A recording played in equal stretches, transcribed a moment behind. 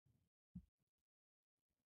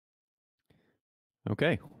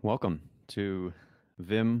Okay, welcome to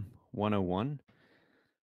Vim 101.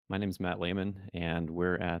 My name is Matt Layman, and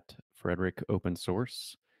we're at Frederick Open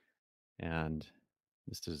Source, and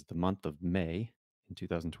this is the month of May in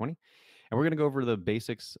 2020. And we're going to go over the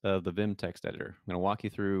basics of the Vim text editor. I'm going to walk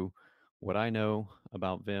you through what I know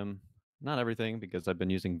about Vim. Not everything, because I've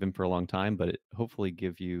been using Vim for a long time, but it hopefully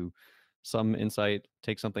give you some insight,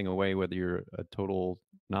 take something away, whether you're a total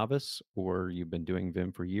novice or you've been doing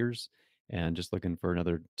Vim for years and just looking for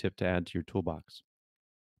another tip to add to your toolbox.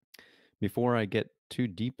 Before I get too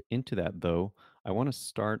deep into that, though, I want to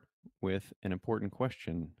start with an important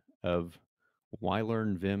question of why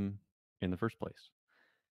learn Vim in the first place?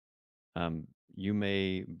 You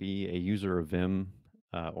may be a user of Vim,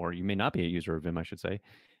 or you may not be a user of Vim, I should say,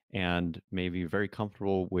 and may be very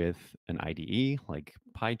comfortable with an IDE like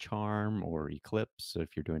PyCharm or Eclipse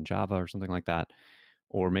if you're doing Java or something like that.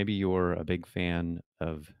 Or maybe you're a big fan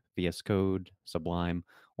of VS Code, Sublime,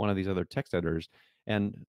 one of these other text editors.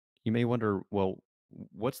 And you may wonder, well,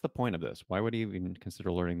 what's the point of this? Why would you even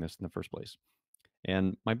consider learning this in the first place?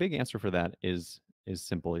 And my big answer for that is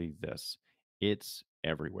simply this. It's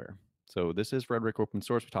everywhere. So this is Frederick Open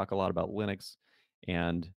Source. We talk a lot about Linux,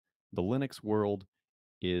 and the Linux world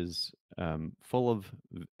is full of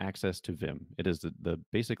access to Vim. It is the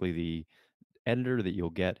basically the editor that you'll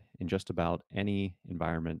get in just about any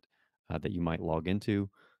environment that you might log into.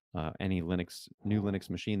 Any new Linux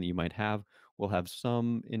machine that you might have will have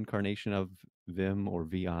some incarnation of Vim or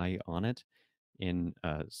VI on it in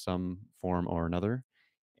some form or another.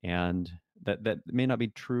 And that may not be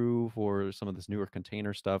true for some of this newer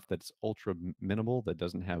container stuff that's ultra minimal, that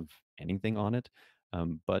doesn't have anything on it.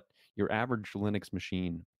 But your average Linux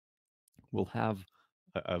machine will have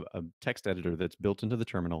a text editor that's built into the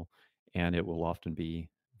terminal, and it will often be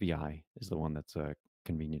VI is the one that's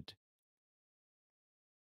convenient.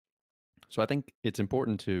 So I think it's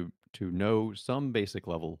important to know some basic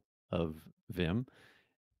level of Vim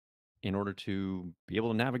in order to be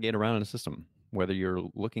able to navigate around in a system, whether you're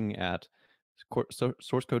looking at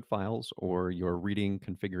source code files or you're reading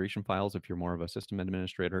configuration files. If you're more of a system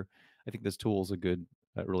administrator, I think this tool is a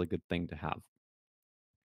really good thing to have.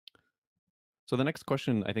 So the next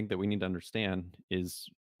question I think that we need to understand is,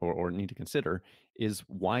 or need to consider, is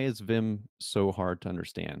why is Vim so hard to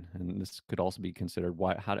understand? And this could also be considered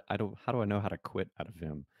why. How do I know how to quit out of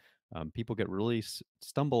Vim? People get really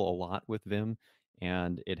stumble a lot with Vim,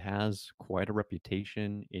 and it has quite a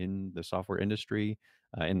reputation in the software industry,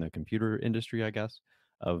 in the computer industry, I guess,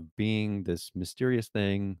 of being this mysterious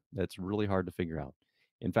thing that's really hard to figure out.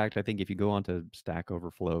 In fact, I think if you go onto Stack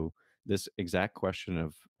Overflow, this exact question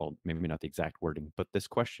of, well, maybe not the exact wording, but this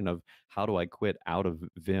question of how do I quit out of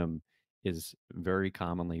Vim is very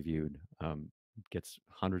commonly viewed. Gets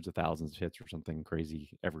hundreds of thousands of hits or something crazy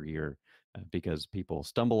every year because people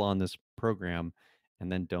stumble on this program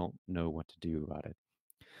and then don't know what to do about it.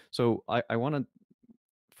 So I want to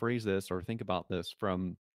phrase this or think about this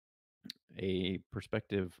from a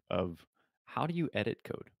perspective of how do you edit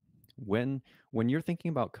code? When you're thinking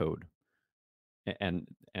about code, and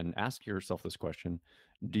ask yourself this question: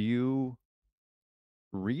 do you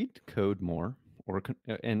read code more, or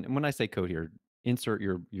and when I say code here, insert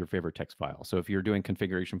your favorite text file. So if you're doing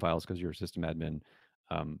configuration files because you're a system admin,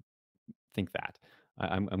 um, think that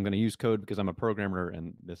I'm going to use code because I'm a programmer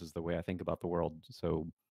and this is the way I think about the world. So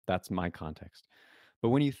that's my context. But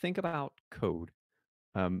when you think about code,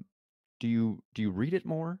 um, do you read it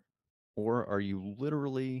more, or are you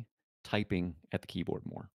literally typing at the keyboard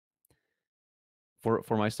more?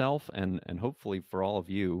 For myself, and hopefully for all of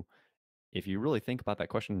you, if you really think about that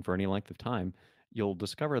question for any length of time, you'll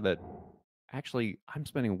discover that actually I'm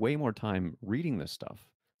spending way more time reading this stuff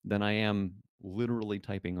than I am literally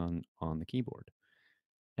typing on the keyboard.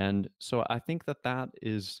 And so I think that that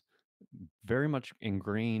is very much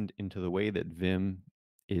ingrained into the way that Vim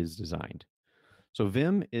is designed. So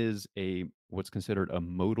Vim is a what's considered a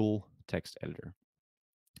modal text editor.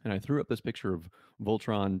 And I threw up this picture of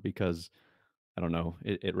Voltron because I don't know,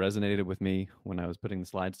 it resonated with me when I was putting the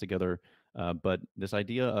slides together. But this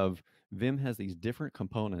idea of Vim has these different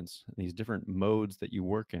components, these different modes that you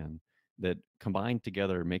work in that combined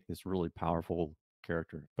together make this really powerful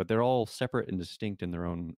character. But they're all separate and distinct in their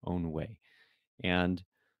own way. And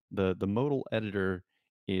the modal editor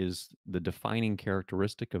is the defining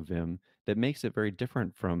characteristic of Vim that makes it very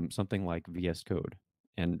different from something like VS Code.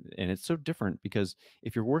 And it's so different because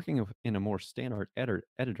if you're working in a more standard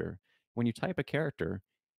editor, when you type a character,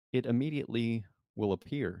 it immediately will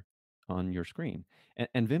appear. on your screen.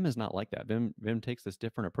 And Vim is not like that. Vim takes this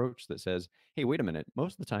different approach that says, hey, wait a minute,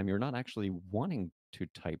 most of the time you're not actually wanting to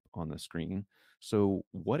type on the screen. So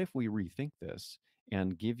what if we rethink this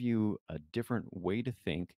and give you a different way to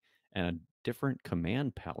think and a different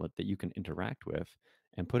command palette that you can interact with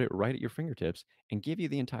and put it right at your fingertips and give you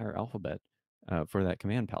the entire alphabet for that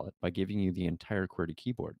command palette by giving you the entire QWERTY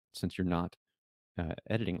keyboard since you're not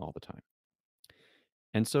editing all the time.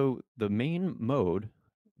 And so the main mode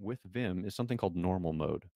with Vim is something called normal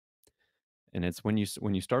mode. And it's when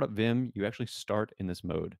you start up Vim, you actually start in this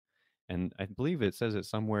mode. And I believe it says it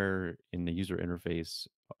somewhere in the user interface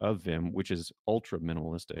of Vim, which is ultra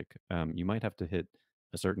minimalistic. You might have to hit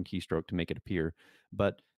a certain keystroke to make it appear,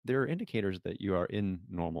 but there are indicators that you are in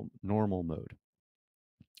normal mode.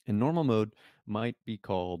 And normal mode might be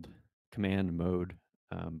called command mode,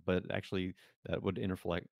 but actually that would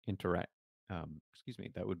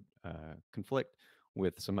that would conflict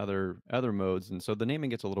with some other modes, and so the naming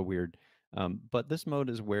gets a little weird. But this mode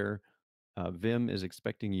is where Vim is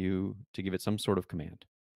expecting you to give it some sort of command.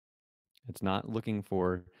 It's not looking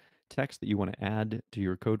for text that you want to add to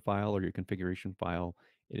your code file or your configuration file.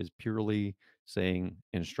 It is purely saying,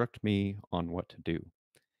 instruct me on what to do.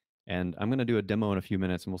 And I'm going to do a demo in a few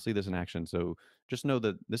minutes, and we'll see this in action. So just know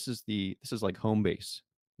that this is like home base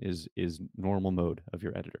is normal mode of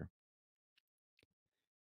your editor.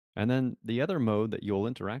 And then the other mode that you'll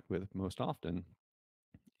interact with most often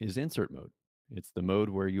is insert mode. It's the mode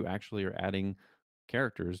where you actually are adding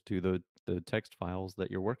characters to the text files that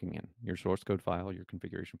you're working in, your source code file, your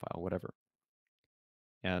configuration file, whatever.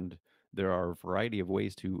 And there are a variety of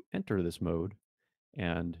ways to enter this mode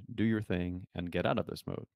and do your thing and get out of this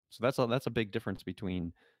mode. So that's a big difference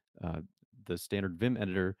between uh, the standard Vim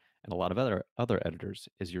editor and a lot of other editors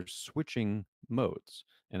is you're switching modes.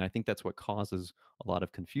 And I think that's what causes a lot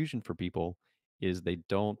of confusion for people is they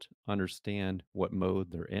don't understand what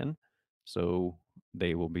mode they're in. So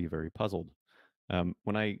they will be very puzzled.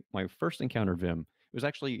 When my first encountered Vim, it was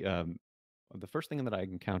actually the first thing that I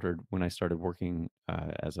encountered when I started working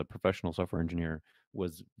as a professional software engineer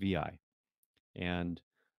was VI, and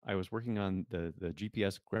I was working on the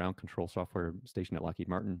GPS ground control software station at Lockheed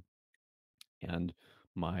Martin, and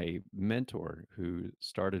my mentor who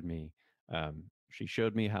started me, she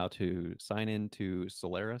showed me how to sign into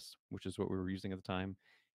Solaris, which is what we were using at the time,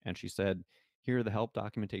 and she said, "Here, the help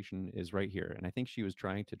documentation is right here." And I think she was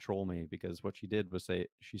trying to troll me because what she did was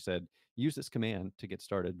she said, "Use this command to get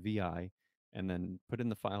started, VI, and then put in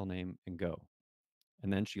the file name and go."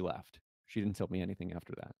 And then she left. She didn't tell me anything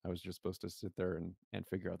after that. I was just supposed to sit there and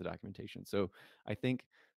figure out the documentation. So I think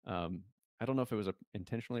um, I don't know if it was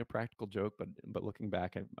intentionally a practical joke, but looking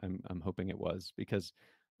back, I'm hoping it was because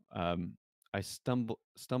um, I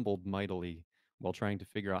stumbled mightily while trying to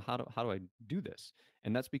figure out how do I do this,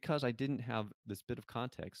 and that's because I didn't have this bit of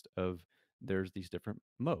context of there's these different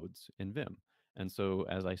modes in Vim, and so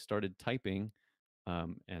as I started typing,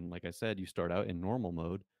 and like I said, you start out in normal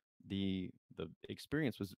mode. The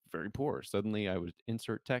experience was very poor. Suddenly, I would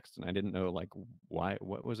insert text, and I didn't know like why.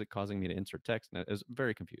 What was it causing me to insert text? And I was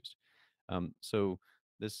very confused. So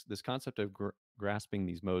this concept of grasping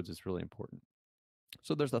these modes is really important.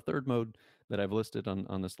 So there's a third mode that I've listed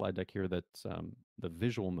on the slide deck here that's the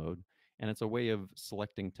visual mode, and it's a way of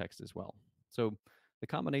selecting text as well. So the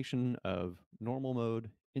combination of normal mode,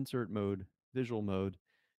 insert mode, visual mode,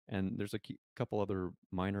 and there's a couple other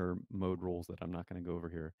minor mode rules that I'm not going to go over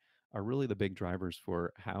here, are really the big drivers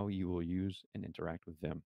for how you will use and interact with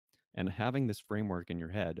them. And having this framework in your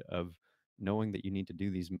head of knowing that you need to do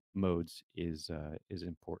these modes is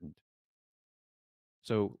important.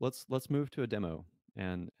 So let's move to a demo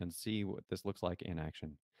and see what this looks like in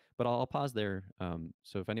action. But I'll pause there.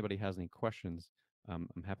 So if anybody has any questions, I'm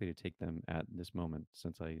happy to take them at this moment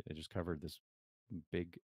since I just covered this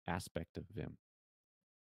big aspect of Vim.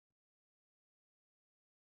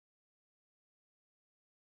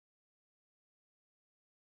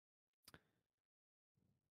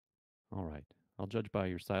 All right. I'll judge by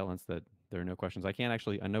your silence that there are no questions. I can't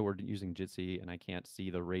actually. I know we're using Jitsi, and I can't see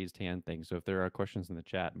the raised hand thing. So if there are questions in the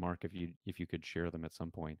chat, Mark, if you could share them at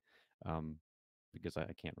some point, um, because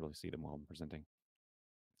I can't really see them while I'm presenting.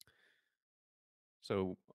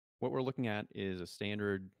 So what we're looking at is a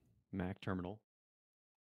standard Mac terminal,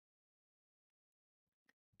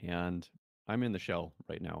 and I'm in the shell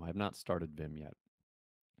right now. I have not started Vim yet,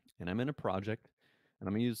 and I'm in a project, and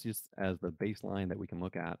I'm going to use this as the baseline that we can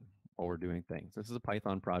look at while we're doing things. This is a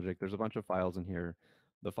Python project. There's a bunch of files in here.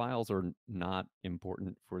 The files are not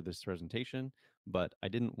important for this presentation, but I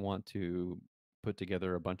didn't want to put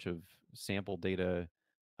together a bunch of sample data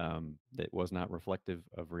that was not reflective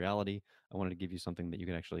of reality. I wanted to give you something that you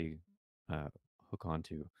can actually uh, hook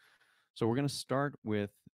onto. So we're going to start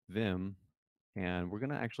with Vim, and we're going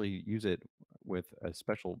to actually use it with a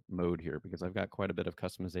special mode here because I've got quite a bit of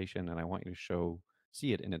customization, and I want you to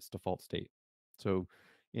see it in its default state. So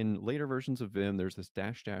in later versions of Vim, there's this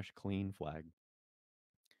dash dash clean flag,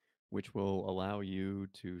 which will allow you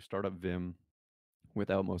to start up Vim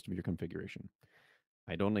without most of your configuration.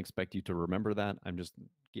 I don't expect you to remember that. I'm just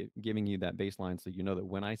giving you that baseline so you know that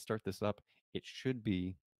when I start this up, it should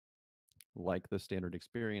be like the standard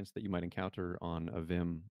experience that you might encounter on a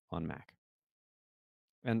Vim on Mac.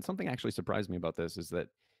 And something actually surprised me about this is that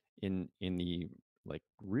in the like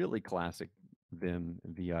really classic Vim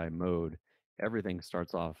VI mode, everything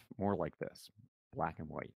starts off more like this, black and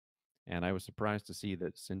white. And I was surprised to see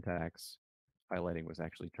that syntax highlighting was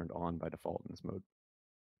actually turned on by default in this mode.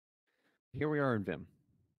 Here we are in Vim,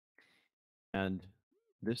 and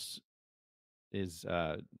this is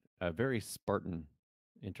a very Spartan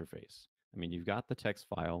interface. I mean, you've got the text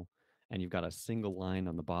file and you've got a single line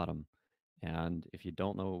on the bottom. And if you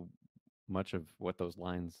don't know much of what those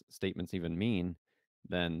lines statements even mean,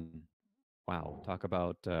 then wow, talk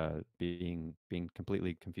about being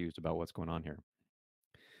completely confused about what's going on here.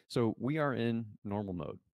 So we are in normal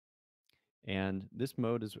mode, and this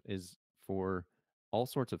mode is for all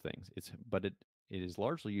sorts of things. It is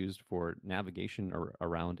largely used for navigation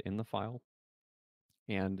around in the file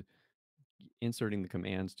and inserting the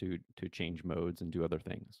commands to change modes and do other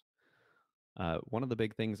things. One of the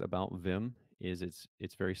big things about Vim is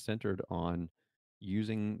it's very centered on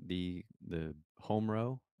using the home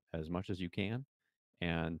row as much as you can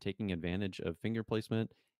and taking advantage of finger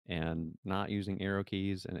placement and not using arrow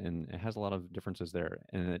keys, and it has a lot of differences there.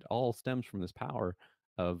 And it all stems from this power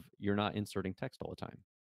of you're not inserting text all the time.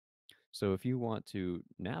 So if you want to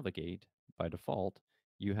navigate by default,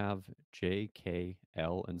 you have J, K,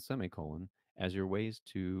 L, and semicolon as your ways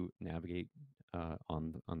to navigate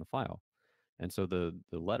on the file. And so the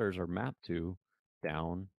letters are mapped to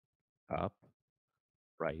down, up,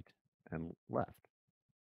 right, and left.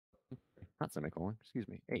 Not semicolon, excuse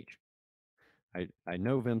me, H. I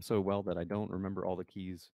know Vim so well that I don't remember all the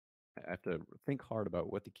keys. I have to think hard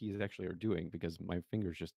about what the keys actually are doing because my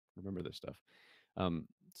fingers just remember this stuff.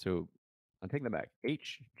 So I'm taking that back.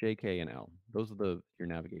 H, J, K, and L. Those are your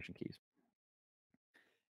navigation keys.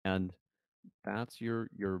 And that's your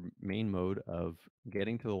main mode of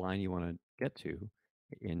getting to the line you want to get to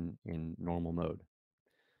in normal mode.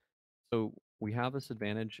 So we have this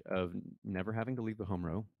advantage of never having to leave the home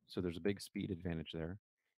row. So there's a big speed advantage there.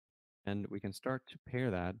 And we can start to pair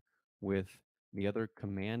that with the other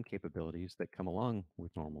command capabilities that come along with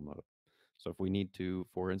normal mode. So if we need to,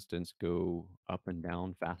 for instance, go up and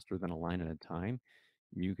down faster than a line at a time,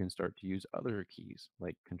 you can start to use other keys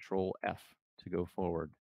like Control F to go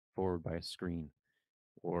forward by a screen,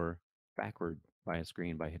 or backward by a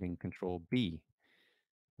screen by hitting Control B.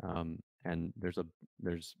 And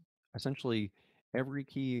there's essentially every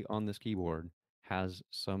key on this keyboard has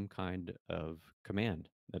some kind of command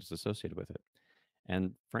that is associated with it.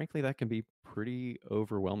 And frankly, that can be pretty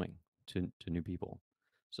overwhelming to new people.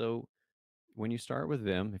 So when you start with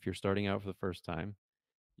Vim, if you're starting out for the first time,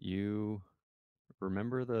 you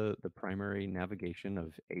remember the primary navigation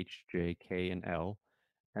of H, J, K, and L,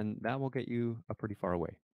 and that will get you a pretty far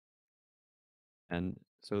away. And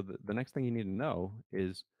so the next thing you need to know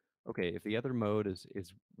is, okay, if the other mode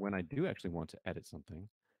is when I do actually want to edit something,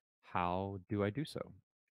 how do I do so?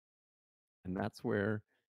 And that's where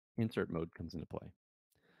insert mode comes into play.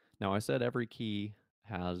 Now, I said every key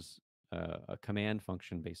has a command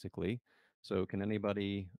function, basically. So can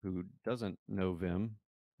anybody who doesn't know Vim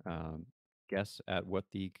um, guess at what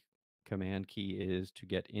the command key is to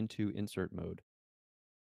get into insert mode?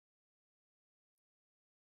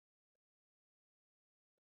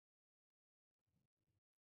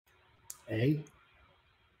 A,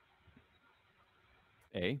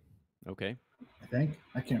 A. Okay. I think.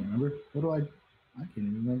 I can't remember. What do I? I can't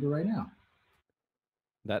even remember right now.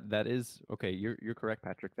 That is okay. You're correct,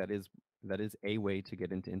 Patrick. That is a way to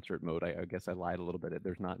get into insert mode. I guess I lied a little bit.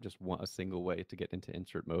 There's not just a single way to get into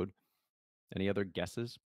insert mode. Any other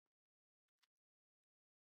guesses?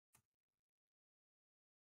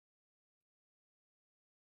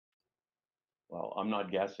 Well, I'm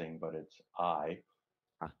not guessing, but it's I.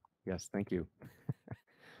 Ah, yes, thank you.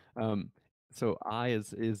 um, so I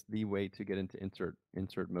is the way to get into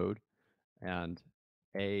insert mode, and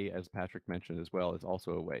A, as Patrick mentioned as well, is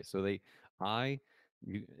also a way. So I,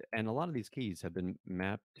 you, and a lot of these keys have been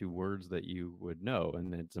mapped to words that you would know,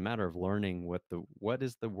 and it's a matter of learning what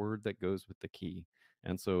is the word that goes with the key.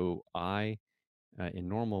 And so I, in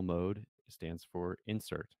normal mode, stands for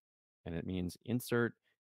insert, and it means insert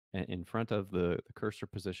in front of the cursor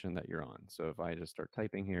position that you're on. So if I just start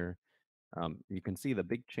typing here, you can see the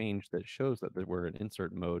big change that shows that we're in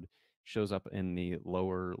insert mode shows up in the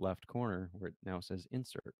lower left corner where it now says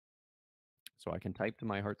insert. So I can type to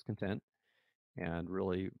my heart's content and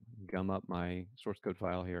really gum up my source code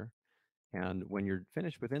file here. And when you're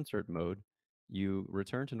finished with insert mode, you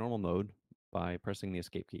return to normal mode by pressing the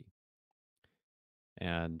escape key.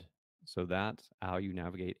 And so that's how you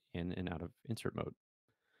navigate in and out of insert mode.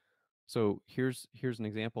 So here's an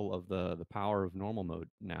example of the power of normal mode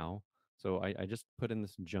now. So I just put in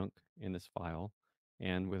this junk in this file,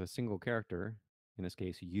 and with a single character, in this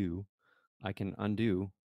case u, I can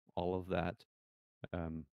undo all of that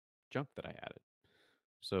junk that I added.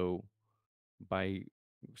 So by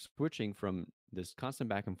switching from this constant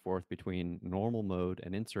back and forth between normal mode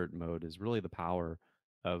and insert mode is really the power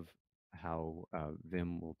of how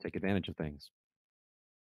Vim will take advantage of things.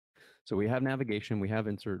 So we have navigation, we have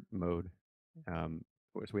insert mode.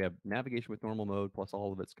 So we have navigation with normal mode plus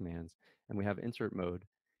all of its commands, and we have insert mode.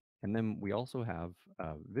 And then we also have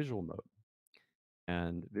visual mode.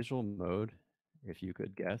 And visual mode, if you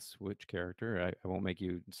could guess which character, I won't make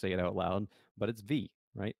you say it out loud, but it's V,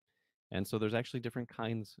 right? And so there's actually different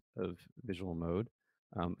kinds of visual mode.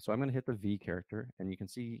 So I'm going to hit the V character, and you can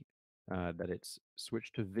see that it's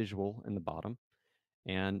switched to visual in the bottom.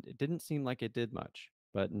 And it didn't seem like it did much.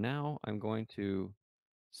 But now I'm going to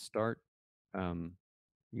start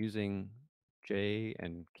using J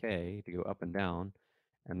and K to go up and down.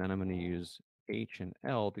 And then I'm going to use H and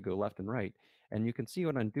L to go left and right. And you can see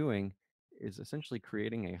what I'm doing is essentially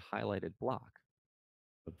creating a highlighted block.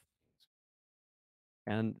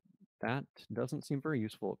 And that doesn't seem very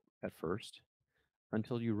useful at first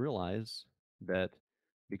until you realize that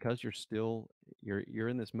because you're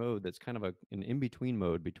in this mode that's kind of an in-between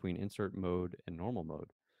mode between insert mode and normal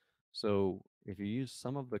mode. So if you use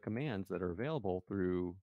some of the commands that are available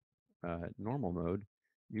through normal mode,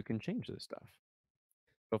 you can change this stuff.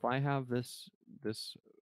 So if I have this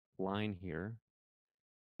line here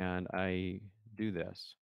and I do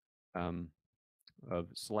this of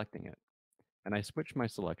selecting it, and I switch my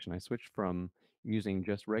selection, I switch from using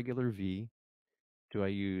just regular V to I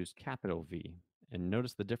use capital V. And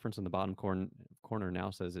notice the difference in the bottom corner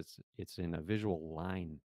now says it's in a visual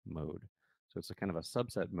line mode. So it's a kind of a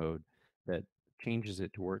subset mode that changes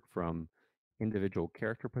it to work from individual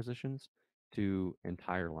character positions to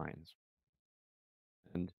entire lines.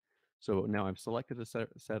 And so now I've selected a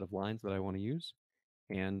set of lines that I want to use,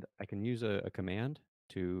 and I can use a command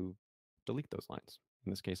to delete those lines. In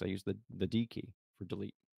this case, I use the D key for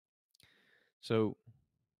delete. So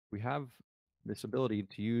we have this ability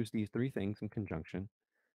to use these three things in conjunction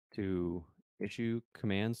to issue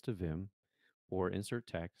commands to Vim or insert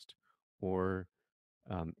text or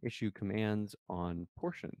issue commands on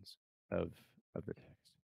portions of the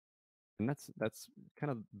text. And that's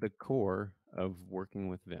kind of the core of working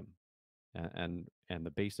with Vim and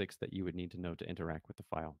the basics that you would need to know to interact with the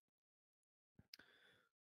file.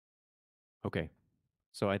 Okay,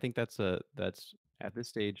 so I think that's at this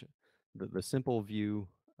stage the simple view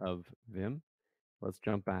of Vim. Let's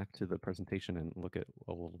jump back to the presentation and look at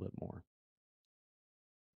a little bit more.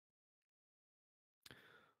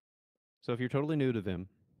 So if you're totally new to Vim,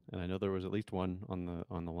 and I know there was at least one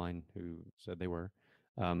on the line who said they were,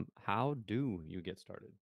 how do you get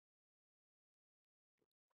started?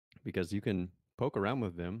 Because you can poke around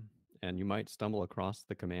with Vim and you might stumble across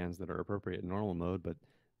the commands that are appropriate in normal mode, but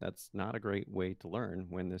that's not a great way to learn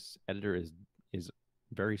when this editor is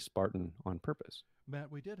very Spartan on purpose.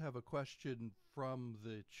 Matt, we did have a question from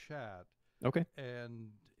the chat. Okay. And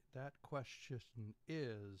that question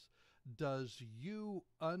is, does you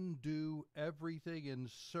undo everything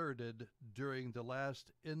inserted during the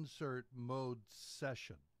last insert mode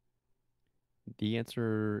session? The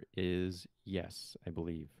answer is yes, I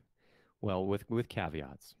believe. Well, with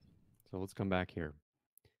caveats. So let's come back here.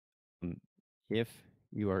 If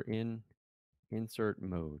you are in insert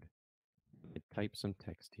mode, I type some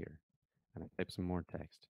text here, and I type some more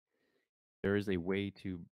text. There is a way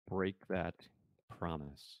to break that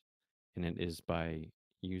promise, and it is by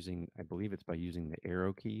using, I believe it's by using the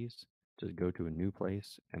arrow keys to go to a new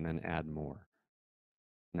place and then add more.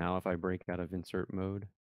 Now, if I break out of insert mode,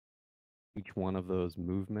 each one of those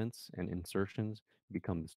movements and insertions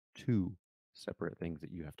becomes two separate things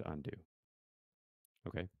that you have to undo.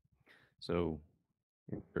 Okay, so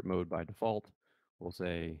insert mode by default will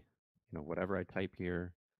say, whatever I type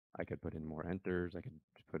here, I could put in more enters, I could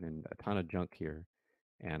put in a ton of junk here.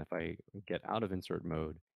 And if I get out of insert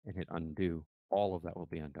mode and hit undo, all of that will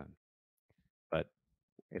be undone. But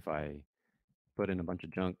if I put in a bunch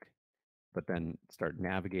of junk but then start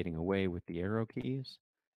navigating away with the arrow keys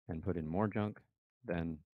and put in more junk,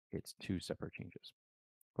 then it's two separate changes.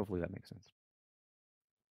 Hopefully that makes sense.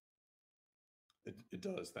 It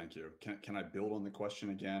does. Thank you. Can I build on the question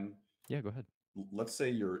again? Yeah, go ahead. Let's say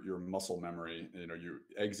your muscle memory, you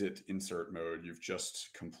exit insert mode, you've just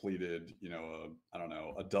completed, I don't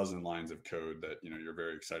know, a dozen lines of code that, you're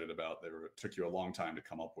very excited about. It took you a long time to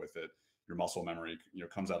come up with it. Your muscle memory,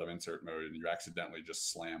 comes out of insert mode and you accidentally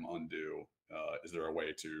just slam undo. Is there a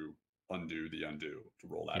way to undo the undo to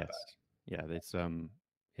roll that back? Yeah,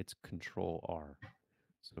 it's Control R.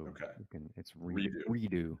 So okay. It's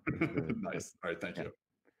redo. Nice. All right, thank you.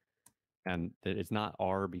 And it's not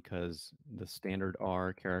R because the standard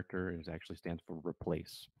R character actually stands for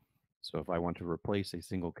replace. So if I want to replace a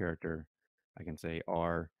single character, I can say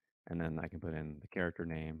R, and then I can put in the character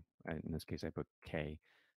name. In this case, I put K,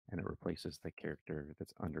 and it replaces the character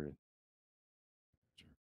that's under it.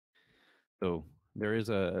 So there is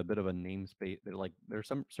a bit of a namespace. There are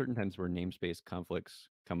some certain times where namespace conflicts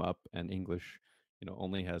come up, and English,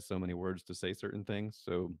 only has so many words to say certain things.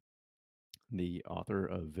 So the author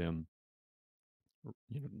of Vim,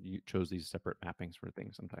 you chose these separate mappings for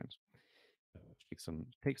things sometimes.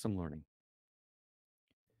 Take some learning.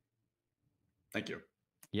 Thank you.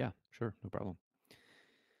 Yeah, sure, no problem.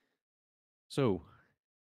 So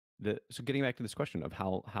getting back to this question of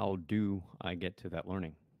how do I get to that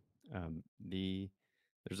learning?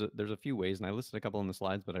 There's a few ways, and I listed a couple on the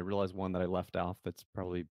slides, but I realized one that I left off that's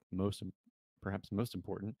probably perhaps most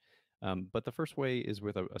important. But the first way is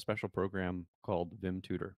with a special program called Vim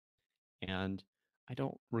Tutor, and I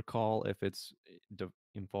don't recall if it's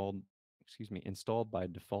installed by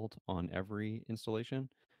default on every installation,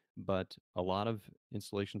 but a lot of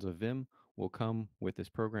installations of Vim will come with this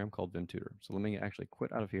program called Vim Tutor. So let me actually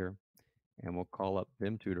quit out of here, and we'll call up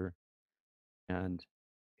Vim Tutor, and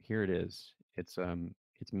here it is. It's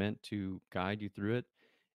meant to guide you through it,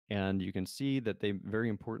 and you can see that they very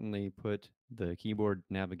importantly put the keyboard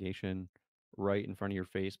navigation right in front of your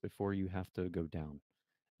face before you have to go down.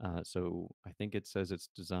 So I think it says it's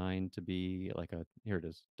designed to be like here it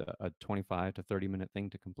is, a 25 to 30 minute thing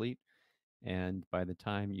to complete. And by the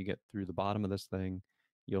time you get through the bottom of this thing,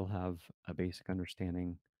 you'll have a basic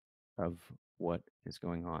understanding of what is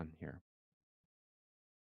going on here.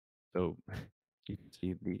 So you can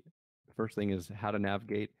see the first thing is how to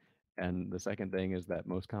navigate, and the second thing is that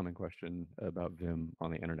most common question about Vim on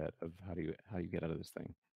the internet of how do you get out of this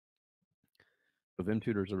thing. So Vim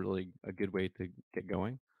Tutor is a good way to get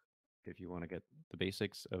going if you want to get the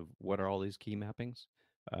basics of what are all these key mappings,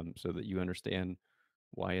 so that you understand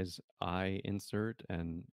why is I insert,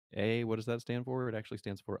 and A, what does that stand for? It actually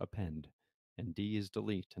stands for append, and D is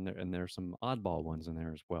delete, and there are some oddball ones in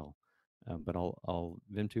there as well. But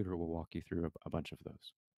Vim Tutor will walk you through a bunch of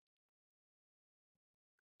those.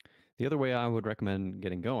 The other way I would recommend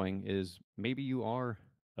getting going is maybe you are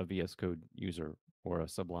a VS Code user or a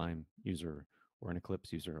Sublime user or an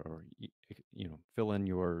Eclipse user, or fill in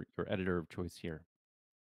your editor of choice here.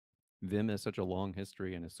 Vim has such a long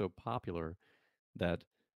history and is so popular that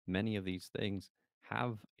many of these things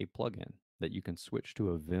have a plugin that you can switch to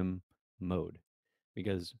a Vim mode.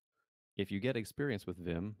 Because if you get experience with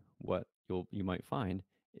Vim, what you might find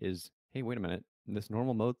is, hey, wait a minute, this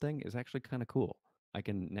normal mode thing is actually kind of cool. I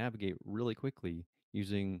can navigate really quickly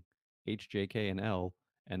using H, J, K, and L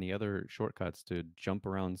and the other shortcuts to jump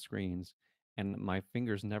around screens, and my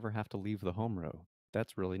fingers never have to leave the home row.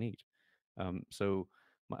 That's really neat. So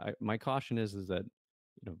my caution is that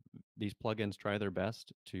these plugins try their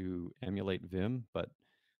best to emulate Vim, but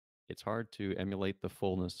it's hard to emulate the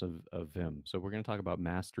fullness of Vim. So we're going to talk about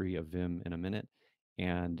mastery of Vim in a minute,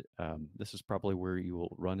 and this is probably where you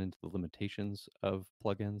will run into the limitations of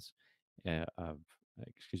plugins,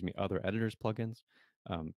 other editors plugins,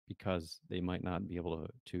 because they might not be able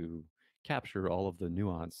to capture all of the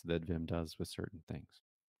nuance that Vim does with certain things.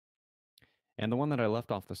 And the one that I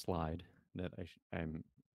left off the slide that I'm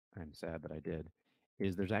sad that I did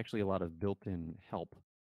is there's actually a lot of built-in help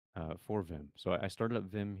for Vim. So I started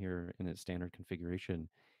up Vim here in its standard configuration,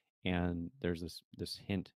 and there's this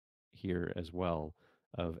hint here as well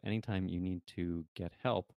of anytime you need to get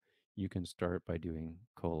help, you can start by doing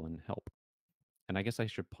 :help. And I guess I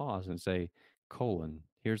should pause and say colon.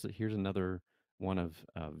 Here's another one of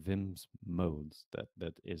Vim's modes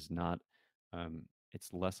that is not. It's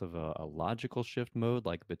less of a logical shift mode,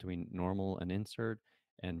 like between normal and insert,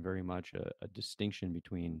 and very much a distinction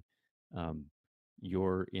between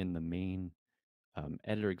you're in the main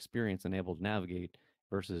editor experience and able to navigate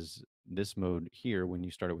versus this mode here when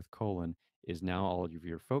you started with colon is now all of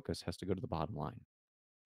your focus has to go to the bottom line.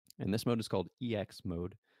 And this mode is called EX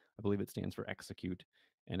mode, I believe it stands for execute,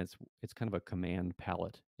 and it's kind of a command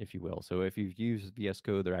palette, if you will. So if you've used VS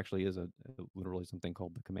Code, there actually is literally something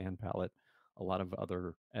called the command palette. A lot of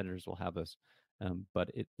other editors will have this, but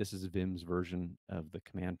this is Vim's version of the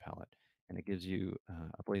command palette, and it gives you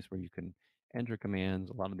a place where you can enter commands.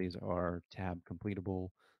 A lot of these are tab completable,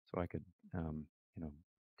 so I could you know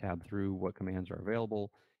tab through what commands are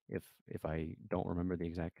available if I don't remember the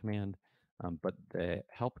exact command. But the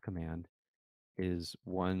help command is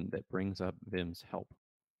one that brings up Vim's help,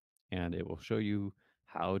 and it will show you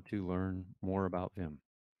how to learn more about Vim.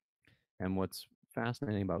 And what's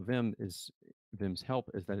fascinating about Vim's help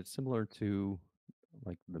is that it's similar to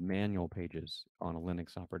like the manual pages on a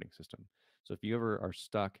Linux operating system. So if you ever are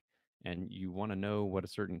stuck and you want to know what a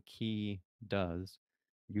certain key does,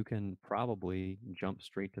 you can probably jump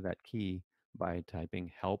straight to that key by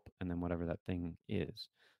typing help and then whatever that thing is.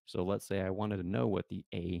 So let's say I wanted to know what the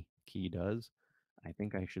A key does. I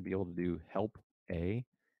think I should be able to do help A,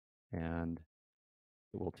 and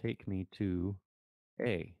it will take me to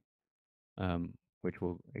A, which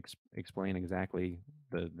will explain exactly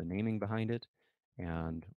the naming behind it,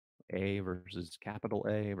 and A versus capital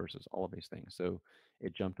A versus all of these things. So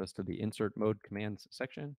it jumped us to the insert mode commands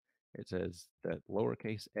section. It says that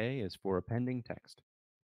lowercase a is for appending text.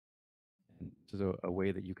 And this is a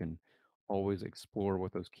way that you can always explore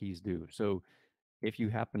what those keys do. So if you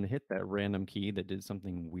happen to hit that random key that did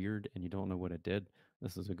something weird and you don't know what it did,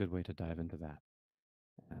 this is a good way to dive into that.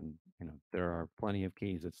 And there are plenty of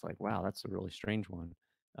keys. It's like, wow, that's a really strange one.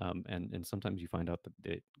 And sometimes you find out that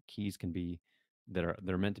the keys can be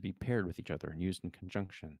they're meant to be paired with each other and used in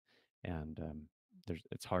conjunction. And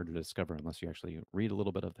it's hard to discover unless you actually read a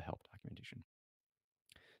little bit of the help documentation.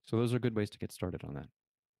 So those are good ways to get started on that.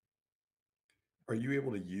 Are you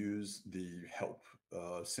able to use the help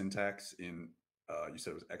syntax in, you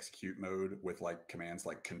said it was execute mode with like commands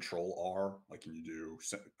like Control R? Like, can you do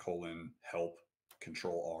 :help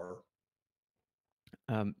Control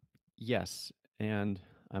R? Yes, and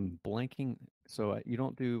I'm blanking. So you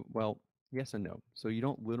don't do, well, yes and no. So you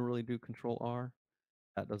don't literally do Control R.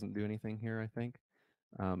 That doesn't do anything here, I think.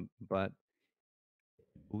 But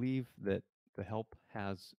believe that the help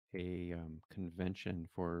has a convention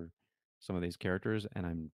for some of these characters, and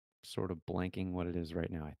I'm sort of blanking what it is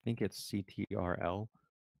right now. I think it's CTRL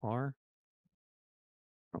R.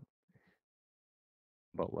 Oh,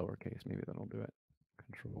 but lowercase, maybe that'll do it.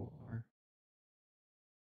 Control R.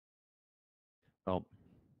 Well,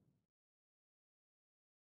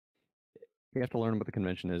 you have to learn what the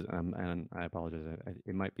convention is, and I apologize.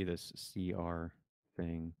 It might be this CR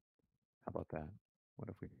thing. How about that? What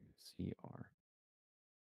if we CR?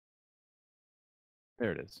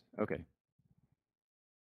 There it is. Okay.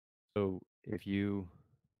 So if you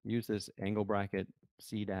use this angle bracket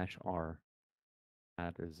C-R,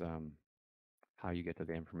 that is how you get to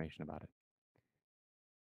the information about it.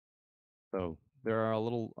 So there are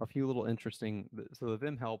a few little interesting. So the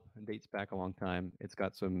Vim help dates back a long time. It's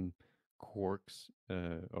got some quirks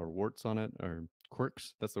or warts on it, or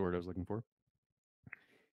quirks. That's the word I was looking for.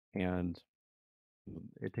 And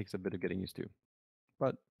it takes a bit of getting used to.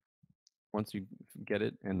 But once you get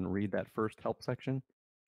it and read that first help section,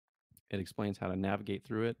 it explains how to navigate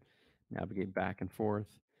through it, navigate back and forth,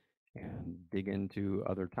 and dig into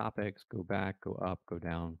other topics, go back, go up, go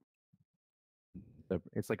down.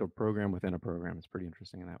 It's like a program within a program. It's pretty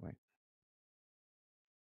interesting in that way.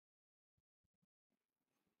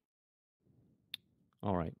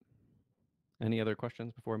 All right. Any other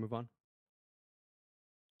questions before I move on?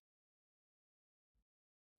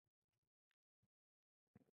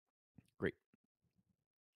 Great.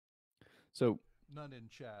 So none in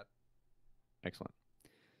chat. Excellent.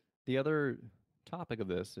 The other topic of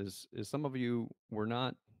this is some of you were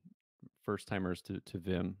not first timers to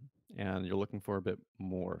Vim, and you're looking for a bit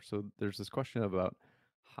more. So there's this question about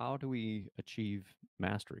how do we achieve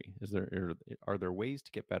mastery? Are there ways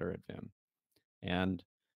to get better at Vim? And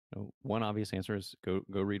one obvious answer is go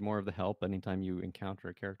read more of the help. Anytime you encounter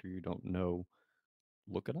a character you don't know,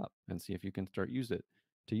 look it up and see if you can use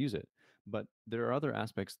it. But there are other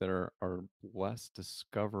aspects that are less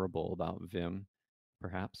discoverable about Vim,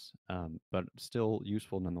 perhaps, but still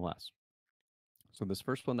useful nonetheless. So this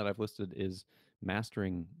first one that I've listed is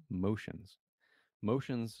mastering motions.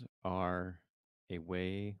 Motions are a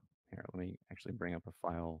way, here, let me actually bring up a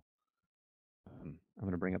file. I'm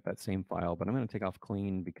going to bring up that same file, but I'm going to take off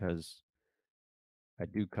clean because I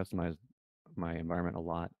do customize my environment a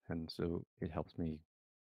lot, and so it helps me.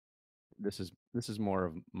 This is more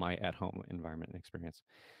of my at-home environment and experience.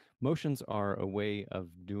 Motions are a way of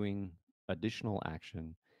doing additional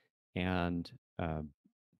action and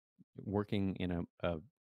working in a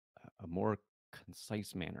a more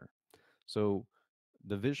concise manner. So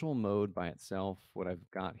the visual mode by itself, what I've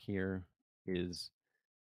got here is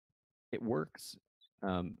it works,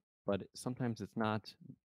 but sometimes it's not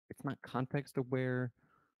context aware,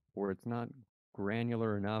 or it's not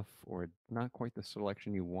granular enough, or it's not quite the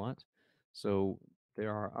selection you want. So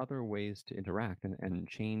there are other ways to interact and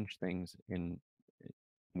change things in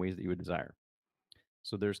ways that you would desire.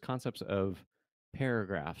 So there's concepts of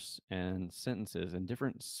paragraphs and sentences and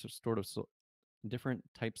different different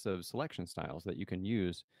types of selection styles that you can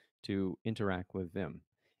use to interact with Vim.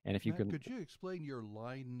 And if you Matt, can, could you explain your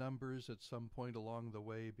line numbers at some point along the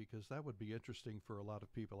way? Because that would be interesting for a lot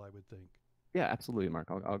of people, I would think. yeah, absolutely, Mark.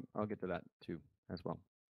 I'll get to that too as well.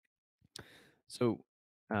 So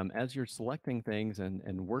as you're selecting things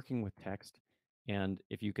and working with text, and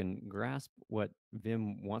if you can grasp what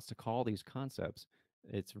Vim wants to call these concepts,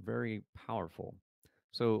 it's very powerful.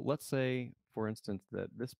 So let's say, for instance, that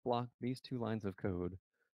this block, these two lines of code,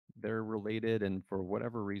 they're related, and for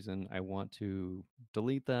whatever reason, I want to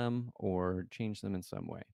delete them or change them in some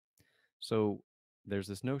way. So there's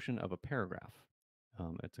this notion of a paragraph.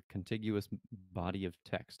 It's a contiguous body of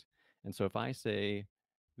text. And so if I say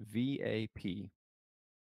VAP,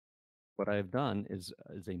 what I've done is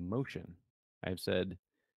a motion. I've said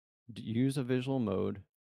use a visual mode,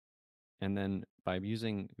 and then by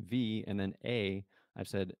using V and then A, I've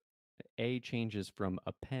said A changes from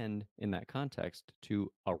append in that context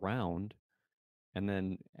to around, and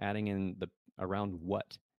then adding in the around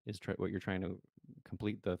what is what you're trying to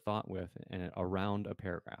complete the thought with, and around a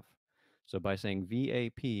paragraph. So by saying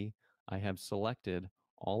VAP, I have selected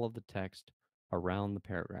all of the text around the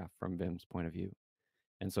paragraph from Vim's point of view.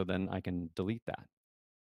 And so then I can delete that.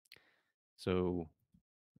 So,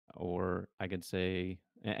 or I could say,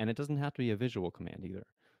 and it doesn't have to be a visual command either.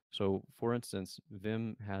 So for instance,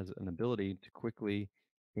 Vim has an ability to quickly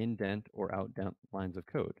indent or outdent lines of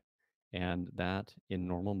code. And that in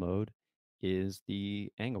normal mode is the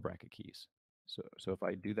angle bracket keys. So if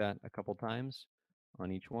I do that a couple times on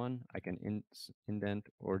each one, I can indent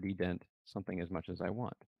or dedent something as much as I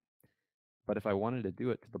want. But if I wanted to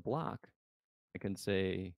do it to the block, I can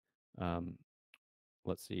say,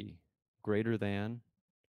 let's see, greater than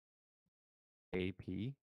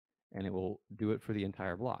AP, and it will do it for the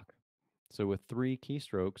entire block. So with 3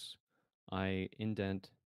 keystrokes, I indent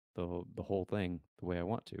the whole thing the way I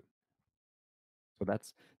want to. So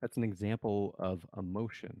that's an example of a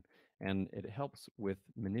motion, and it helps with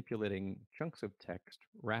manipulating chunks of text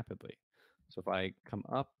rapidly. So if I come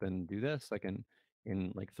up and do this, I can,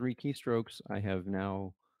 in like 3 keystrokes, I have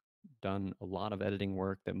now done a lot of editing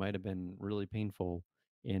work that might have been really painful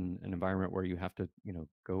in an environment where you have to,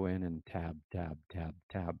 go in and tab, tab, tab,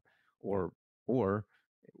 tab, or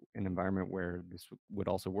an environment where this would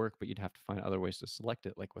also work, but you'd have to find other ways to select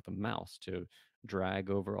it, like with a mouse, to drag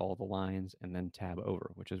over all the lines and then tab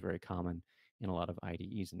over, which is very common in a lot of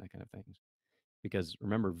IDEs and that kind of things. Because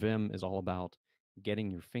remember, Vim is all about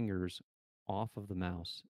getting your fingers off of the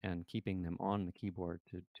mouse and keeping them on the keyboard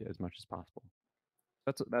to as much as possible.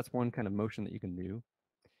 That's one kind of motion that you can do,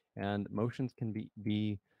 and motions can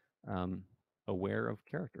be aware of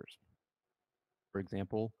characters. For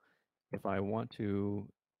example, if I want to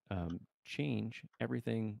change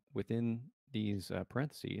everything within these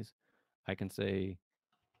parentheses, I can say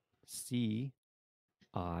C,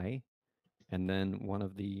 I, and then one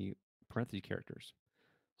of the parentheses characters.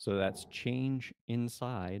 So that's change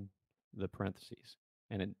inside the parentheses.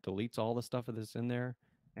 And it deletes all the stuff that's in there,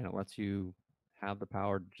 and it lets you have the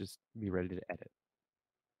power to just be ready to edit.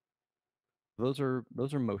 Those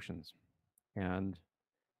are motions, and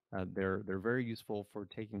they're very useful for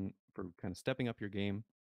kind of stepping up your game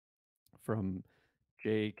from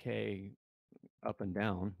JK up and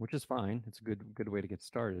down, which is fine. It's a good way to get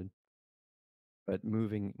started. But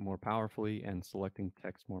moving more powerfully and selecting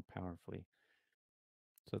text more powerfully.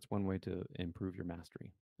 So that's one way to improve your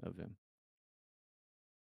mastery of Vim.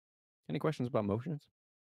 Any questions about motions?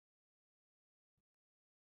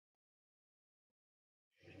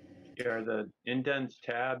 Yeah, are the indents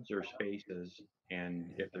tabs or spaces?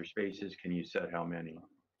 And if they're spaces, can you set how many?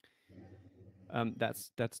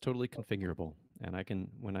 That's totally configurable, and I can,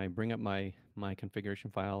 when I bring up my configuration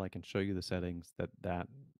file, I can show you the settings that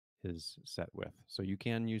is set with. So you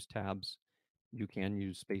can use tabs, you can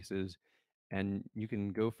use spaces, and you can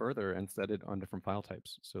go further and set it on different file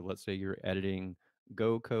types. So let's say you're editing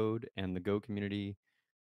Go code, and the Go community,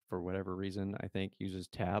 for whatever reason, I think uses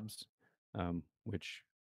tabs, which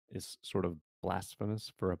is sort of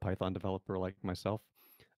blasphemous for a Python developer like myself.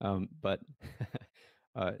 But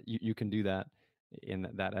you can do that in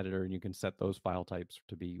that editor, and you can set those file types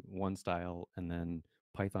to be one style, and then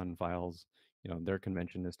Python files, their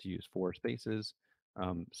convention is to use 4 spaces.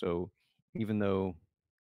 So even though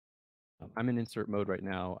I'm in insert mode right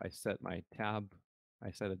now, I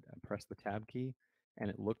pressed the tab key, and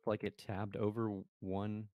it looked like it tabbed over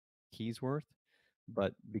 1 key's worth,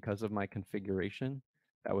 but because of my configuration,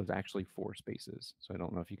 that was actually 4 spaces. So I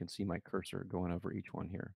don't know if you can see my cursor going over each one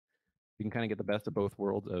here. You can kind of get the best of both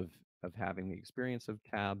worlds of having the experience of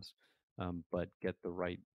tabs, but get the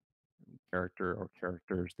right character or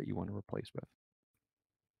characters that you want to replace with.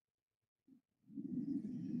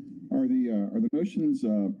 Are the motions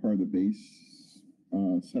part of the base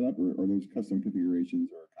setup, or are those custom configurations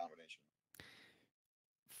or a combination?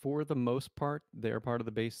 For the most part, they're part of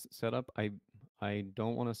the base setup. I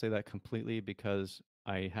don't want to say that completely because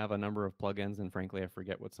I have a number of plugins, and frankly, I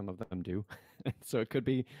forget what some of them do. So it could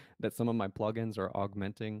be that some of my plugins are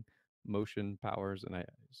augmenting motion powers, and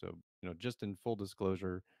so just in full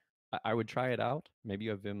disclosure, I would try it out. Maybe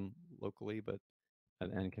you have Vim locally, but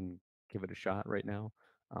and can give it a shot right now.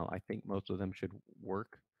 I think most of them should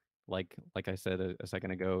work. Like I said a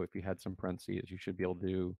second ago, if you had some parentheses, you should be able to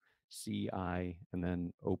do CI and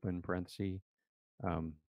then open parenthesis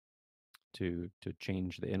um, to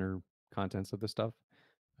change the inner contents of the stuff.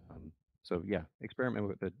 So yeah, experiment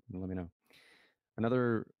with it and let me know.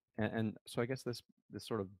 Another and so I guess this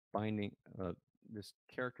sort of binding this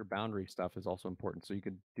character boundary stuff is also important. So you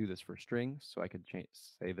could do this for strings. So I could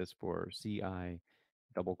say this for CI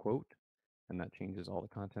double quote, and that changes all the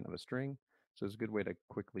content of a string. So it's a good way to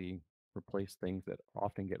quickly replace things that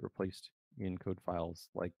often get replaced in code files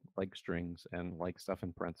like strings and like stuff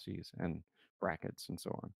in parentheses and brackets and so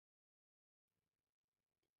on.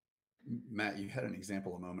 Matt, you had an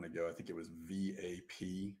example a moment ago. I think it was VAP,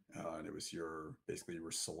 and it was basically you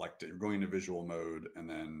were selecting, you're going into visual mode and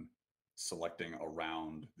then selecting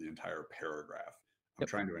around the entire paragraph. I'm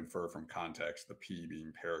trying to infer from context, the P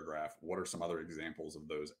being paragraph. What are some other examples of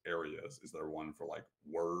those areas? Is there one for like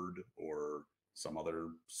word or some other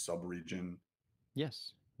subregion?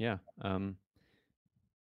 Yes. Yeah. I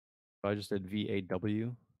just did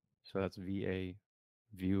VAW, so that's VA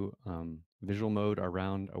view visual mode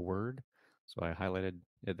around a word. So I highlighted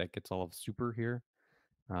it, that gets all of super here.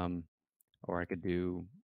 Or I could do,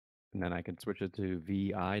 and then I could switch it to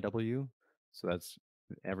VIW. So that's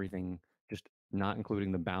everything, just not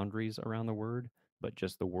including the boundaries around the word, but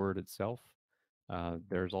just the word itself.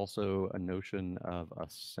 There's also a notion of a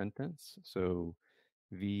sentence. So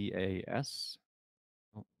VAS.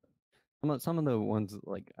 Some of the ones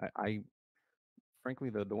like I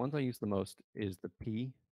frankly the ones I use the most is the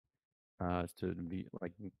P, to be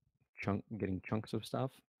like getting chunks of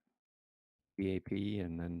stuff, BAP,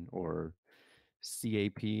 and then or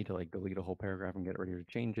CAP to like delete a whole paragraph and get ready to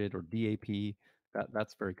change it, or DAP.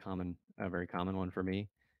 That's very common, a very common one for me.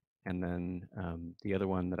 And then the other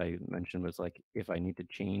one that I mentioned was like if I need to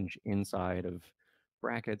change inside of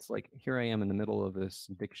brackets, like here I am in the middle of this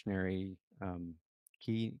dictionary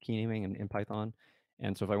key naming in Python.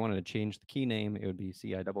 And so if I wanted to change the key name, it would be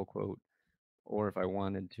CI double quote. Or if I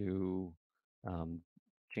wanted to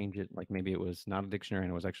change it, like maybe it was not a dictionary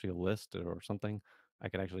and it was actually a list or something, I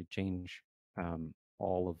could actually change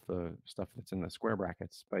all of the stuff that's in the square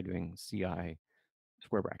brackets by doing CI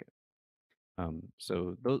square bracket.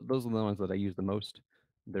 So those are the ones that I use the most.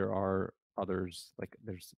 There are others, like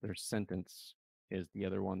there's sentence is the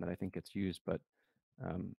other one that I think gets used, but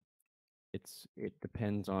it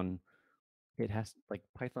depends on, it has like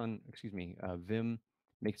Vim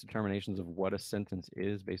makes determinations of what a sentence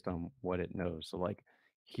is based on what it knows. So like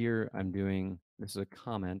here this is a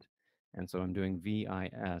comment, and so I'm doing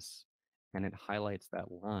VIS, and it highlights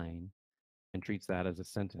that line and treats that as a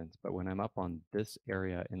sentence. But when I'm up on this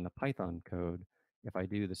area in the Python code, if I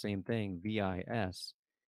do the same thing, VIS,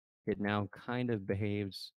 it now kind of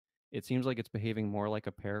behaves, it seems like it's behaving more like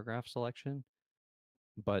a paragraph selection,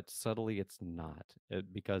 but subtly it's not.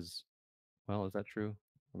 Because, well, is that true?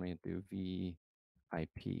 Let me do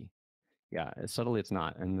VIP. Yeah, subtly it's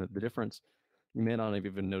not. And the difference, you may not have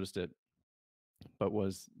even noticed it, but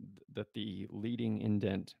was that the leading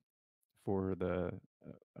indent for the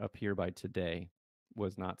up here by today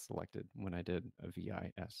was not selected when I did a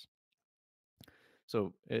VIS.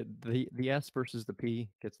 So the S versus the P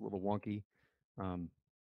gets a little wonky, and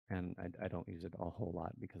I don't use it a whole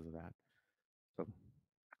lot because of that. So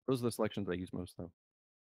those are the selections I use most, though.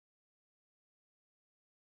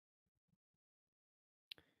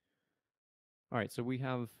 All right, so we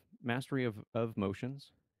have mastery of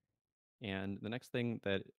motions. And the next thing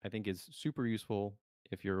that I think is super useful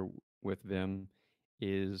if you're with Vim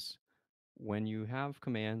is when you have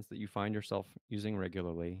commands that you find yourself using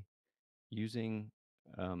regularly, using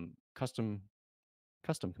custom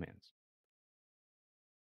custom commands.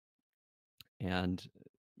 And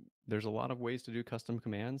there's a lot of ways to do custom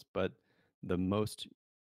commands, but the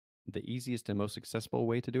easiest and most accessible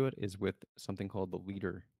way to do it is with something called the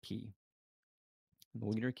leader key. The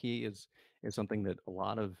leader key is something that a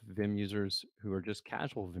lot of Vim users who are just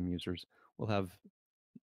casual Vim users will have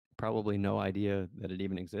probably no idea that it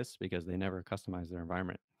even exists because they never customize their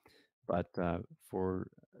environment. But for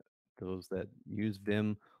those that use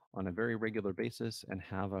Vim on a very regular basis and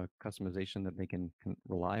have a customization that they can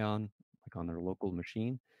rely on, like on their local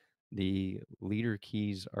machine, the leader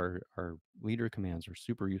keys leader commands are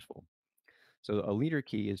super useful. So a leader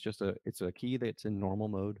key is just it's a key that's in normal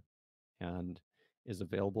mode and is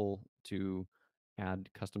available to add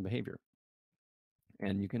custom behavior.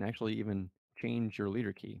 And you can actually even change your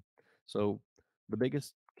leader key. So the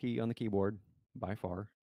biggest key on the keyboard by far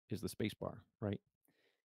is the spacebar, right?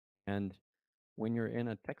 And when you're in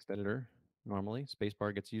a text editor, normally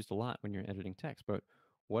spacebar gets used a lot when you're editing text. But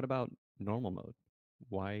what about normal mode?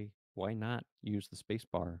 Why not use the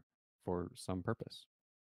spacebar for some purpose?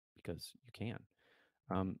 Because you can.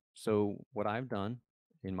 So what I've done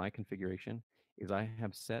in my configuration is I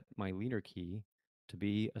have set my leader key to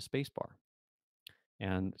be a spacebar.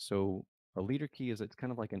 And so a leader key it's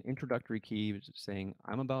kind of like an introductory key saying,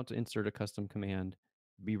 I'm about to insert a custom command,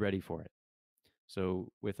 be ready for it.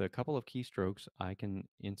 So with a couple of keystrokes, I can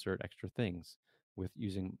insert extra things with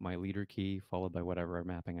using my leader key followed by whatever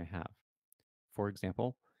mapping I have. For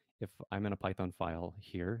example, if I'm in a Python file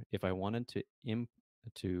here, if I wanted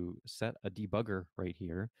to set a debugger right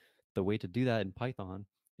here, the way to do that in Python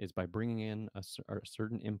is by bringing in a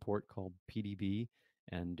certain import called PDB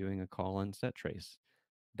and doing a call-in set trace.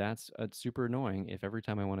 That's super annoying if every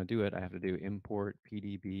time I want to do it, I have to do import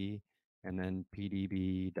PDB and then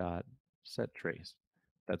PDB dot set trace.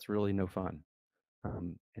 That's really no fun.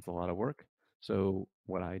 It's a lot of work. So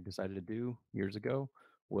what I decided to do years ago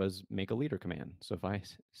was make a leader command. So if I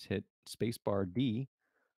hit spacebar D,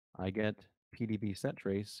 I get PDB set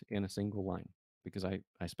trace in a single line because I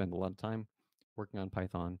spend a lot of time working on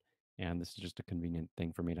Python, and this is just a convenient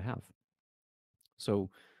thing for me to have. So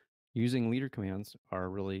using leader commands are a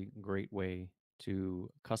really great way to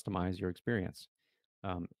customize your experience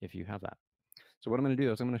if you have that. So what I'm going to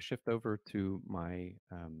do is I'm going to shift over to my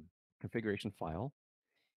configuration file.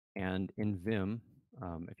 And in Vim,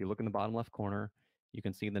 if you look in the bottom left corner, you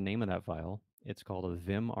can see the name of that file. It's called a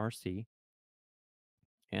vimrc.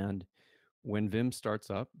 And when Vim starts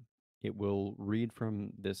up, it will read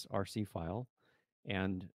from this RC file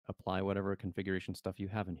and apply whatever configuration stuff you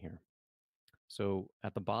have in here. So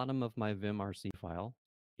at the bottom of my vimrc file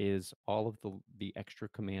is all of the extra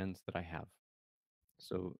commands that I have.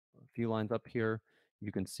 So a few lines up here,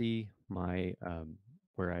 you can see my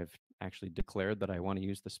where I've actually declared that I want to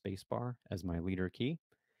use the spacebar as my leader key.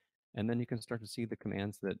 And then you can start to see the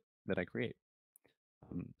commands that I create.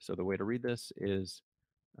 So the way to read this is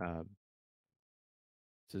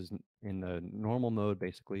in the normal mode,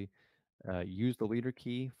 basically, use the leader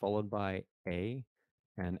key followed by A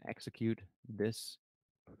and execute this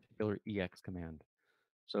particular EX command.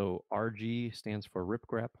 So RG stands for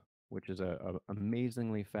ripgrep, which is a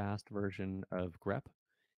amazingly fast version of grep,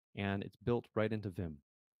 and it's built right into Vim.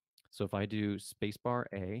 So if I do spacebar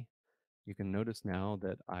A, you can notice now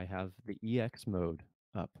that I have the EX mode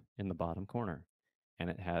up in the bottom corner, and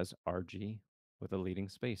it has RG with a leading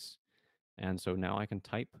space. And so now I can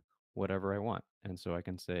type whatever I want. And so I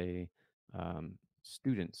can say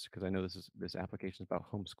students, because I know this application is about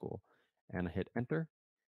homeschool, and I hit enter,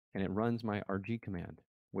 and it runs my RG command,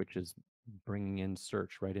 which is bringing in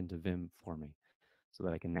search right into Vim for me so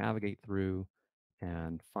that I can navigate through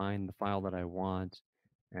and find the file that I want.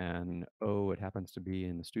 And it happens to be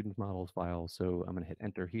in the student models file. So I'm going to hit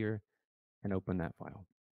enter here and open that file.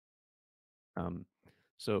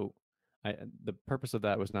 So the purpose of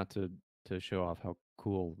that was not to show off how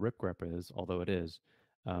cool ripgrep is, although it is.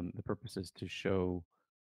 The purpose is to show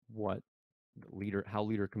how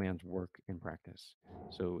leader commands work in practice.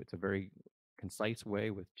 So it's a very concise way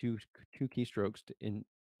with two keystrokes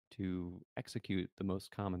to execute the most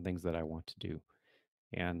common things that I want to do.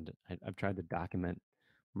 And I've tried to document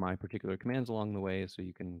my particular commands along the way so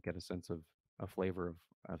you can get a sense of a flavor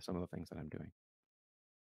of some of the things that I'm doing.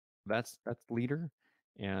 That's leader.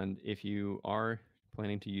 And if you are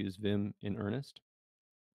planning to use Vim in earnest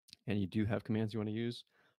and you do have commands you want to use,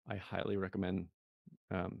 I highly recommend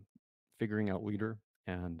figuring out leader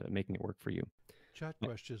and making it work for you. Chat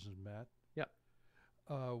questions, Matt. Yeah.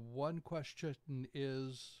 One question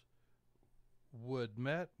is, would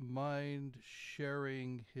Matt mind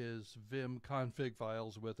sharing his Vim config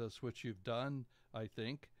files with us, which you've done, I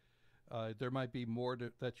think? There might be more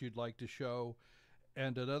that you'd like to show.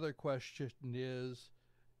 And another question is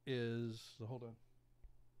hold on.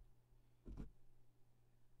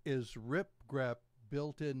 Is ripgrep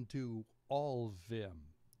built into all Vim?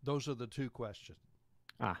 Those are the two questions.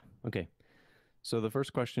 Okay. So the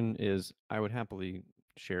first question is, I would happily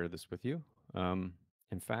share this with you.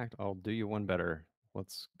 In fact, I'll do you one better.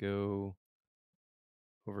 Let's go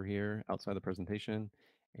over here outside the presentation,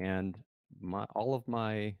 and all of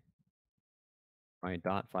my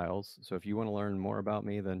dot files. So if you want to learn more about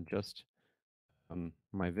me than just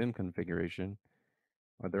my Vim configuration,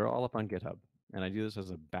 they're all up on GitHub, and I do this as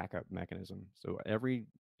a backup mechanism. So every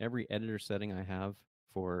editor setting I have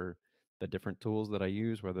for the different tools that I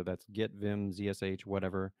use, whether that's Git, Vim, ZSH,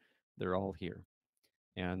 whatever, they're all here.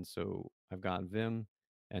 And so I've got Vim,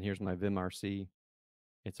 and here's my Vim RC.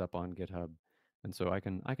 It's up on GitHub, and so I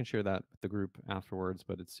can share that with the group afterwards.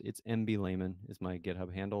 But it's MB Layman is my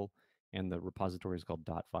GitHub handle, and the repository is called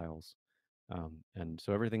dot files. And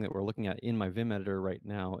so everything that we're looking at in my Vim editor right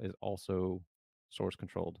now is also source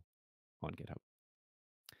controlled on GitHub.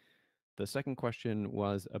 The second question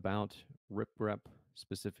was about ripgrep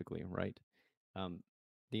specifically, right?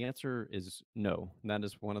 The answer is no. That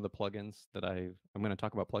is one of the plugins that I'm going to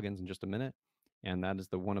talk about plugins in just a minute, and that is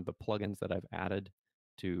one of the plugins that I've added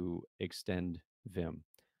to extend Vim.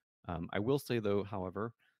 I will say though,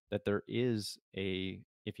 however, that there is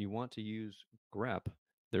if you want to use grep,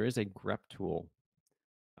 there is a grep tool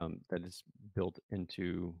that is built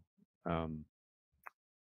into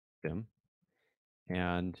Vim,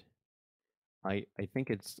 and I think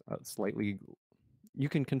it's slightly, you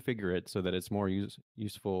can configure it so that it's more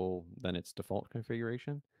useful than its default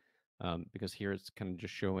configuration, because here it's kind of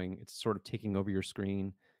just showing, it's sort of taking over your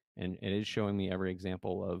screen, and it is showing me every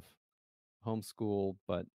example of homeschool,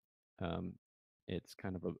 but it's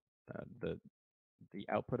kind of the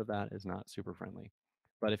output of that is not super friendly.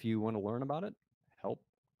 But if you want to learn about it, help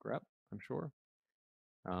grep, I'm sure.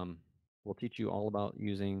 We'll teach you all about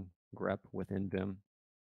using grep within Vim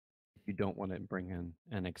if you don't want to bring in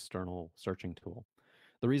an external searching tool.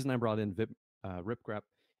 The reason I brought in ripgrep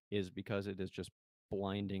is because it is just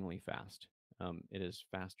blindingly fast. It is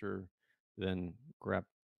faster than grep.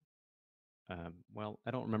 Well,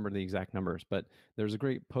 I don't remember the exact numbers, but there's a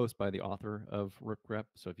great post by the author of ripgrep.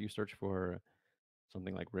 So if you search for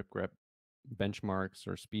something like ripgrep benchmarks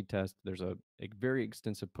or speed test, there's a very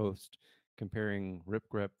extensive post comparing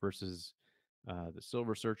ripgrep versus the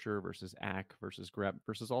Silver Searcher versus ACK versus grep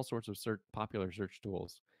versus all sorts of popular search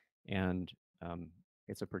tools. And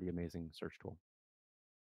it's a pretty amazing search tool.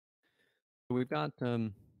 So we've got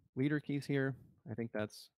leader keys here. I think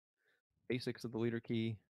that's basics of the leader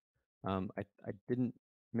key. I didn't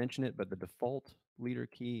mention it, but the default leader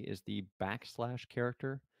key is the /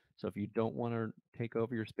 character. So if you don't want to take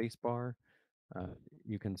over your space bar,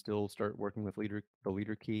 you can still start working with the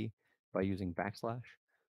leader key by using /.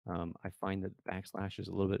 I find that / is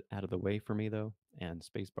a little bit out of the way for me though, and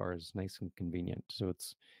spacebar is nice and convenient. So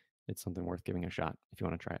it's something worth giving a shot if you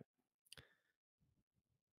want to try it.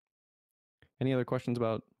 Any other questions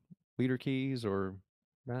about leader keys or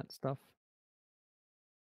that stuff?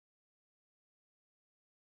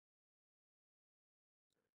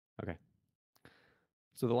 Okay.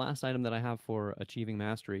 So the last item that I have for achieving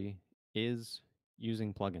mastery is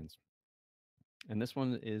using plugins. And this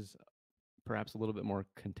one is perhaps a little bit more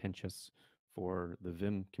contentious for the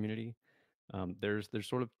Vim community. There's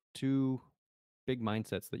sort of two big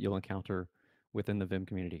mindsets that you'll encounter within the Vim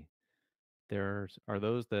community. There are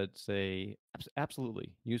those that say,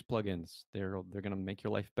 absolutely, use plugins. They're going to make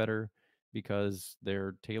your life better because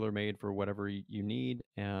they're tailor-made for whatever you need,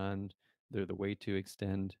 and they're the way to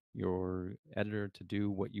extend your editor to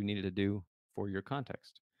do what you needed to do for your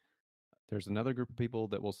context. There's another group of people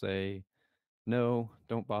that will say, no,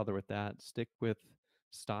 don't bother with that. Stick with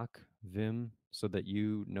stock Vim so that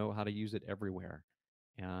you know how to use it everywhere,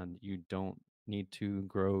 and you don't need to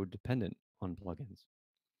grow dependent on plugins.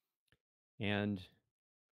 And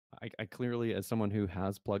I clearly, as someone who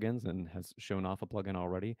has plugins and has shown off a plugin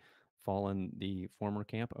already, fall in the former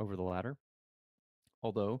camp over the latter.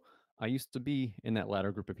 Although I used to be in that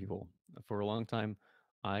latter group of people. For a long time,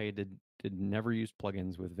 I did never use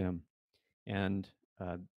plugins with Vim. And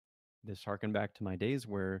this harkened back to my days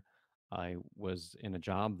where I was in a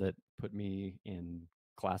job that put me in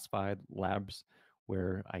classified labs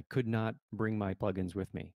where I could not bring my plugins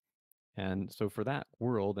with me. And so for that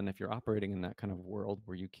world, and if you're operating in that kind of world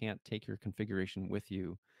where you can't take your configuration with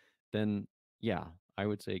you, then yeah, I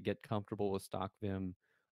would say get comfortable with stock Vim,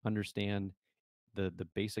 understand the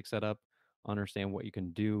basic setup, understand what you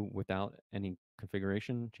can do without any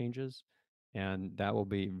configuration changes, and that will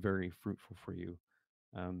be very fruitful for you.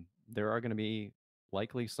 There are going to be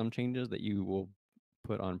likely some changes that you will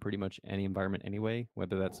put on pretty much any environment anyway,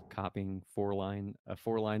 whether that's copying a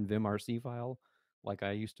 4-line vimrc file like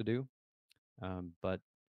I used to do. But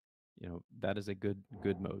that is a good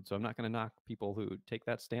mode. So I'm not going to knock people who take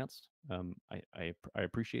that stance. I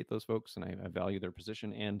appreciate those folks, and I value their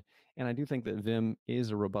position, and I do think that Vim is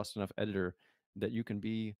a robust enough editor that you can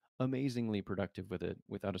be amazingly productive with it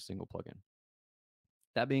without a single plugin.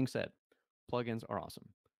 That being said, plugins are awesome.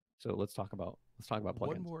 So let's talk about plugins.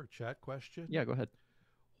 One more chat question. Yeah, go ahead.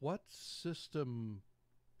 What system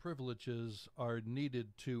privileges are needed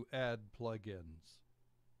to add plugins?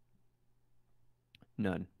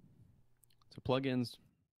 None. So plugins,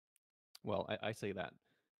 well, I say that,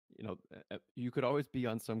 you could always be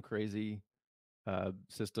on some crazy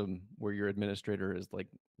system where your administrator is like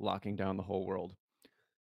locking down the whole world.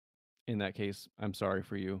 In that case, I'm sorry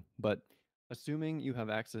for you, but assuming you have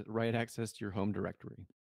right access to your home directory,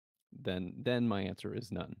 then my answer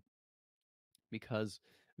is none, because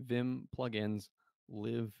Vim plugins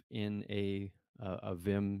live in a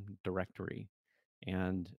Vim directory,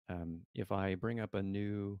 and if I bring up a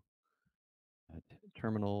new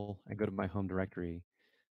terminal and go to my home directory,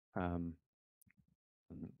 um,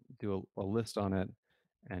 do a list on it,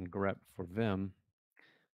 and grep for Vim,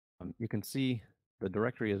 you can see the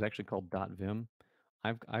directory is actually called .vim.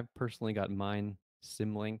 I've personally got mine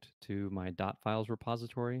symlinked to my .files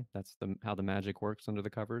repository. That's how the magic works under the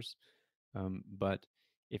covers. But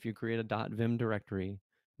if you create a .vim directory,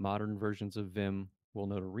 modern versions of Vim will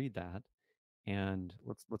know to read that. And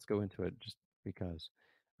let's go into it just because.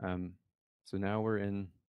 So now we're in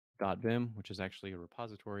 .vim, which is actually a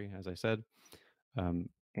repository, as I said,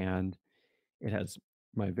 and it has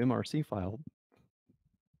my vimrc file,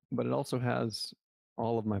 but it also has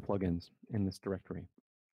all of my plugins in this directory.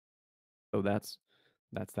 So that's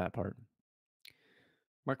that part.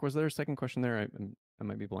 Mark, was there a second question there? I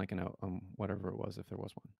might be blanking out on whatever it was, if there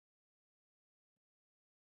was one.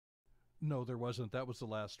 No, there wasn't. That was the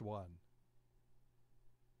last one.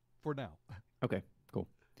 For now. Okay, cool.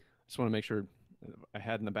 Just want to make sure. I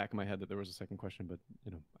had in the back of my head that there was a second question, but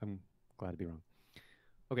I'm glad to be wrong.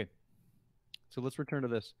 Okay, so let's return to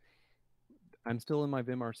this. I'm still in my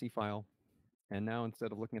vimrc file, and now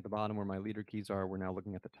instead of looking at the bottom where my leader keys are, we're now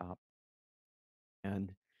looking at the top.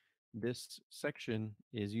 And this section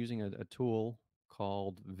is using a tool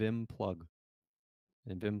called vimplug.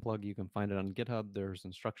 And vimplug, you can find it on GitHub. There's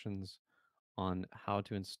instructions on how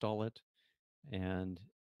to install it, and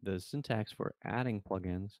the syntax for adding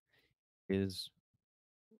plugins is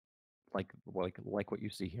like what you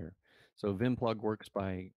see here. So vimplug works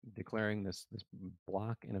by declaring this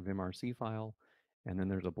block in a vimrc file, and then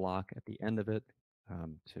there's a block at the end of it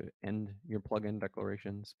to end your plugin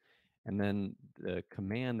declarations, and then the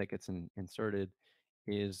command that gets inserted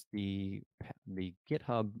is the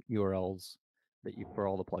GitHub URLs that you for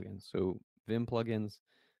all the plugins. So Vim plugins,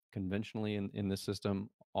 conventionally in this system,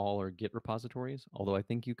 all are Git repositories. Although I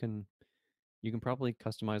think you can probably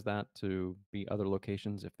customize that to be other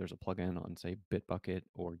locations if there's a plugin on, say, Bitbucket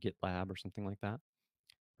or GitLab or something like that.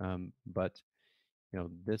 But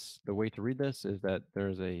the way to read this is that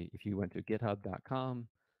if you went to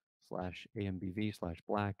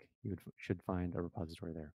github.com/ambv/black, you should find a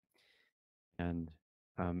repository there. And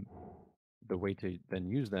the way to then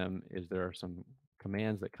use them is there are some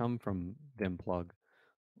commands that come from vimplug,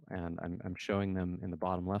 and I'm showing them in the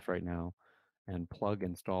bottom left right now. And plug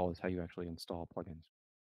install is how you actually install plugins.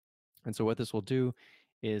 And so what this will do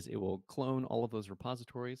is it will clone all of those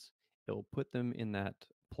repositories. It will put them in that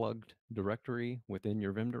plugged directory within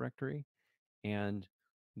your Vim directory. And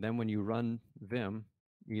then when you run Vim,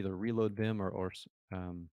 either reload Vim or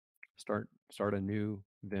start a new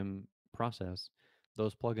Vim process,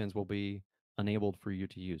 those plugins will be enabled for you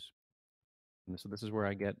to use. And so this is where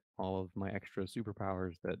I get all of my extra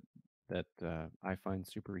superpowers that I find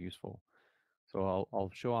super useful. So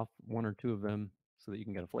I'll show off one or two of them so that you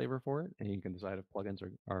can get a flavor for it, and you can decide if plugins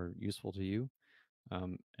are useful to you.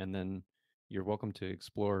 And then you're welcome to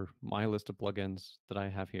explore my list of plugins that I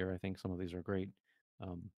have here. I think some of these are great,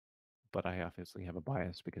 but I obviously have a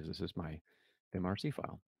bias because this is my vimrc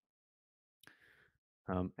file.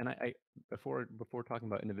 And I before talking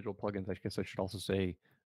about individual plugins, I guess I should also say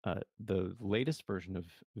the latest version of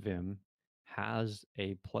Vim has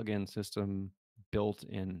a plugin system built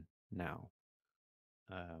in now.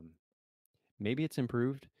 Maybe it's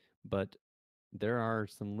improved, but there are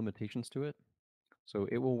some limitations to it. So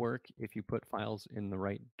it will work if you put files in the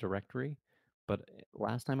right directory. But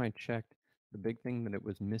last time I checked, the big thing that it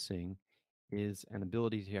was missing is an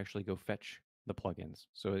ability to actually go fetch the plugins.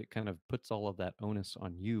 So it kind of puts all of that onus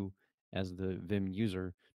on you as the Vim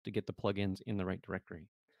user to get the plugins in the right directory.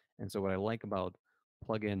 And so what I like about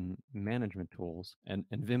plugin management tools, and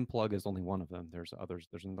Vim plug is only one of them. There's others.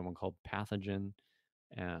 There's another one called Pathogen,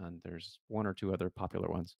 and there's one or two other popular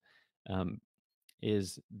ones.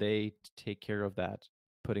 Is they take care of that,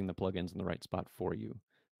 putting the plugins in the right spot for you,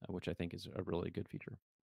 which I think is a really good feature.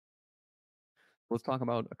 Let's talk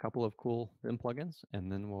about a couple of cool Vim plugins,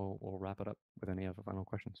 and then we'll wrap it up with any other final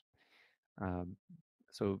questions.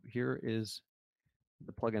 So here is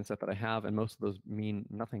the plugin set that I have, and most of those mean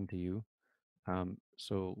nothing to you.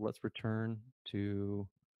 So let's return to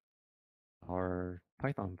our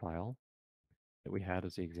Python file that we had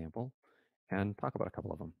as the example and talk about a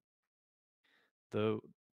couple of them.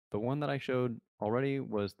 The one that I showed already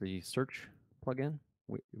was the search plugin,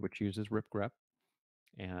 which uses ripgrep,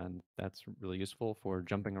 and that's really useful for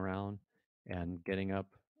jumping around and getting up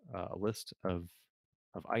a list of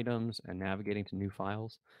items and navigating to new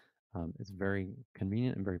files. It's very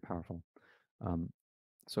convenient and very powerful.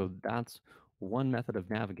 So that's one method of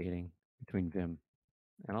navigating between Vim.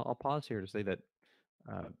 And I'll pause here to say that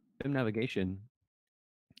Vim navigation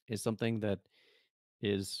is something that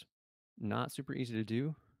is not super easy to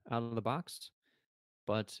do out of the box,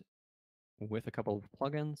 but with a couple of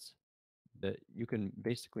plugins that you can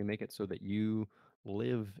basically make it so that you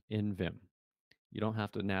live in Vim. You don't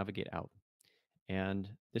have to navigate out. And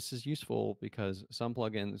this is useful because some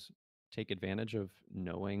plugins take advantage of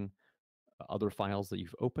knowing other files that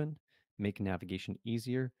you've opened, make navigation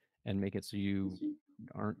easier, and make it so you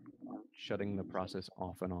aren't shutting the process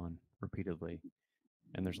off and on repeatedly.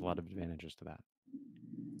 And there's a lot of advantages to that.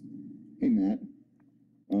 Hey, Matt.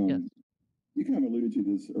 Yes. You kind of alluded to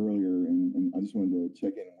this earlier, and I just wanted to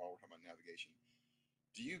check in while we're talking about navigation.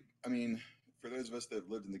 Do you, I mean, for those of us that have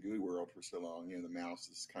lived in the GUI world for so long, the mouse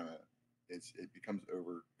is kind of, it becomes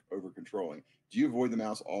over controlling. Do you avoid the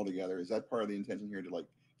mouse altogether? Is that part of the intention here, to like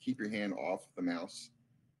keep your hand off the mouse?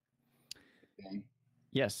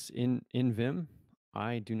 Yes, in Vim,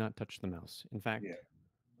 I do not touch the mouse. In fact,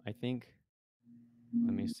 I think,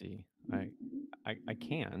 let me see, I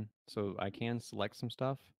can, so I can select some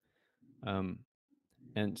stuff.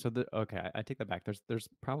 And so okay, I take that back. There's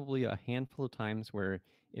probably a handful of times where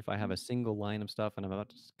if I have a single line of stuff and I'm about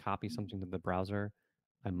to copy something to the browser,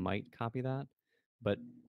 I might copy that. But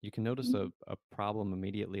you can notice a problem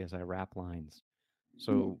immediately as I wrap lines.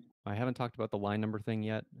 So I haven't talked about the line number thing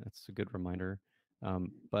yet. That's a good reminder.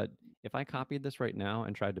 But if I copied this right now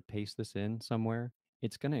and tried to paste this in somewhere,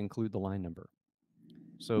 it's going to include the line number.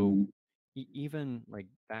 So even like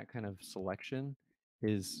that kind of selection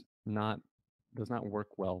does not work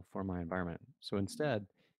well for my environment. So instead,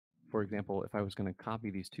 for example, if I was going to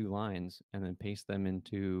copy these two lines and then paste them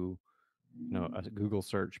into a Google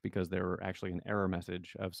search because they were actually an error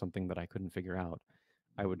message of something that I couldn't figure out,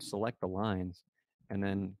 I would select the lines and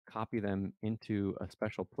then copy them into a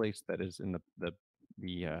special place that is in the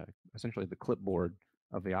essentially the clipboard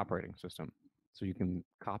of the operating system. So you can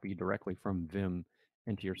copy directly from Vim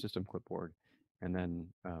into your system clipboard. And then,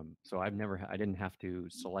 so I didn't have to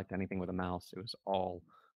select anything with a mouse. It was all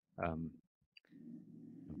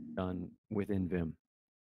done within Vim,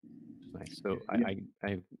 which is nice. So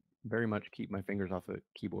I very much keep my fingers off the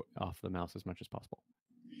keyboard, off the mouse as much as possible.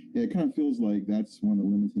 Yeah, it kind of feels like that's one of the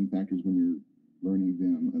limiting factors when you're learning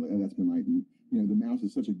Vim. That's been like, the mouse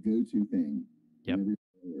is such a go-to thing. Yep.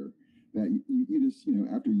 That you just,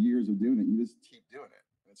 after years of doing it, you just keep doing it.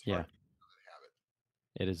 It's hard to have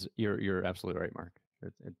it. It is. You're absolutely right, Mark.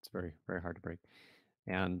 It's very, very hard to break.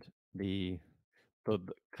 And the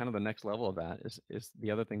kind of the next level of that is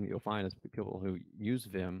the other thing that you'll find is people who use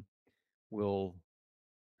Vim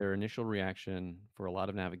their initial reaction for a lot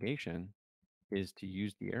of navigation is to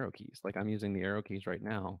use the arrow keys. Like I'm using the arrow keys right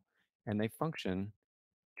now, and they function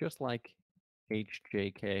just like H, J,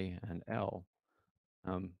 K, and L.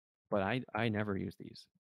 But I never use these.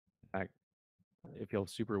 In fact, it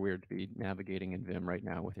feels super weird to be navigating in Vim right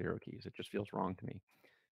now with arrow keys. It just feels wrong to me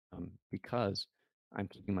because I'm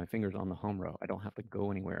keeping my fingers on the home row. I don't have to go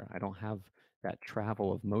anywhere. I don't have that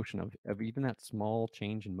travel of motion of even that small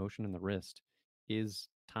change in motion in the wrist is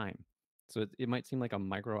time. So it might seem like a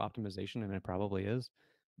micro optimization, and it probably is,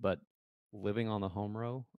 but living on the home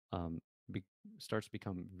row starts to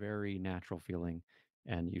become very natural feeling,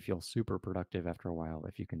 and you feel super productive after a while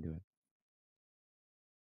if you can do it.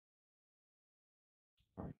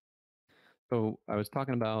 All right. So I was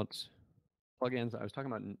talking about plugins. I was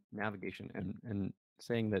talking about navigation and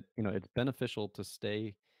saying that it's beneficial to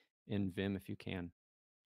stay in Vim if you can.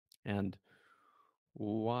 And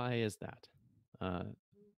why is that? A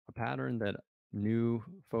pattern that new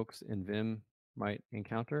folks in Vim might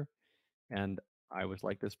encounter, and I was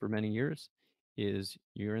like this for many years, is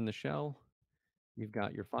you're in the shell, you've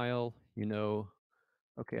got your file,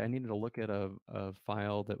 okay, I needed to look at a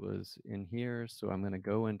file that was in here, so I'm going to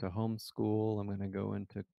go into homeschool, I'm going to go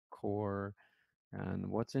into core, and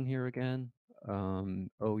what's in here again?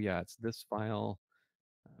 Oh yeah, it's this file.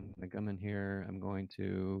 I'm going to come in here, I'm going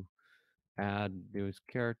to add those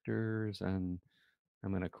characters, and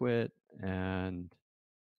I'm going to quit, and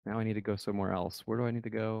now I need to go somewhere else. Where do I need to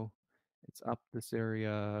go? It's up this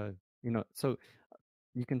area, so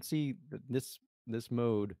you can see that this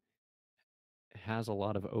mode has a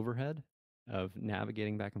lot of overhead of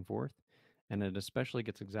navigating back and forth. And it especially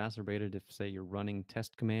gets exacerbated if, say, you're running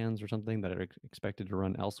test commands or something that are expected to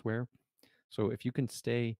run elsewhere. So if you can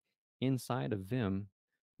stay inside of Vim,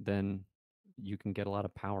 then you can get a lot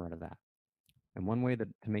of power out of that. And one way to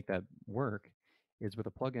make that work is with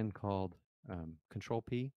a plugin called Control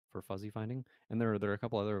P for fuzzy finding. And there are a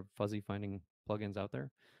couple other fuzzy finding plugins out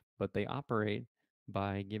there, but they operate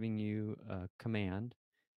by giving you a command,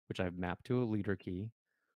 which I've mapped to a leader key.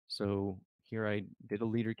 So here I did a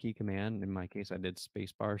leader key command. In my case, I did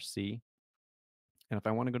spacebar C. And if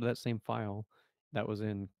I want to go to that same file, that was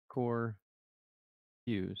in core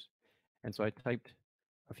views. And so I typed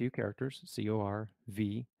a few characters, COR,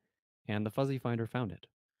 V, and the fuzzy finder found it.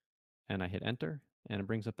 And I hit enter, and it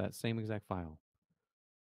brings up that same exact file.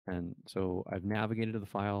 And so I've navigated to the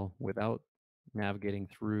file without navigating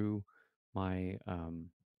through my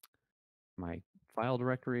my file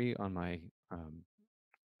directory on my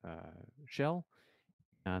shell,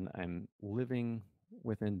 and I'm living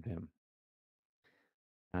within Vim.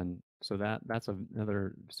 And so that's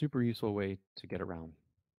another super useful way to get around.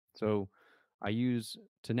 So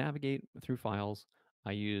to navigate through files,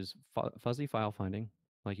 I use fuzzy file finding,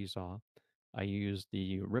 like you saw. I use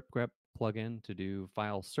the ripgrep plugin to do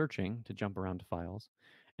file searching, to jump around to files.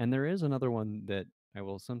 And there is another one that I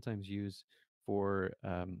will sometimes use for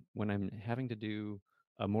when I'm having to do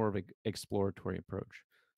a more of an exploratory approach.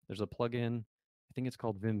 There's a plugin, I think it's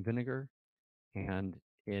called Vim Vinegar, and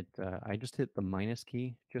I just hit the minus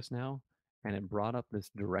key just now, and it brought up this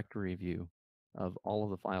directory view of all of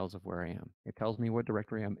the files of where I am. It tells me what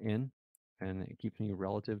directory I'm in, and it keeps me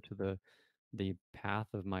relative to the path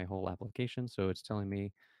of my whole application. So it's telling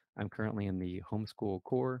me I'm currently in the homeschool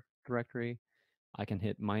core directory. I can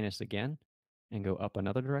hit minus again and go up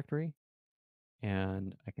another directory,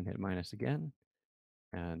 and I can hit minus again,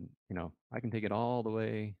 and I can take it all the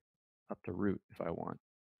way up to root if I want.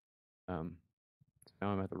 So now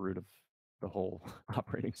I'm at the root of the whole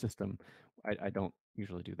operating system. I don't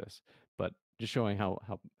usually do this, but just showing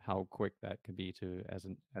how quick that could be as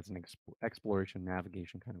an exploration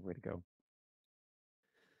navigation kind of way to go.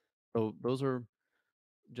 So those are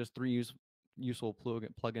just three useful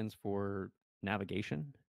plugins for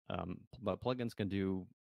navigation. But plugins can do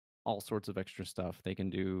all sorts of extra stuff. They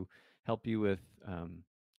can help you with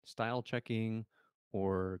style checking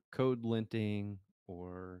or code linting,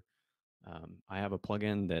 or I have a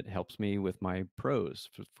plugin that helps me with my prose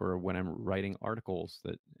for when I'm writing articles,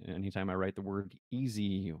 that anytime I write the word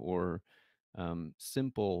easy or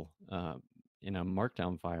simple in a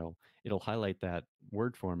markdown file, it'll highlight that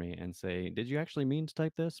word for me and say, did you actually mean to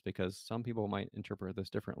type this? Because some people might interpret this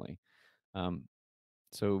differently.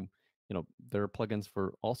 So, there are plugins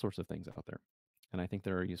for all sorts of things out there. And I think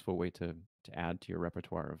they're a useful way to add to your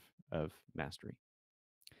repertoire of mastery.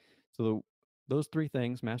 So those three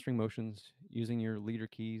things: mastering motions, using your leader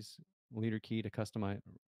key to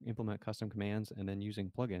implement custom commands, and then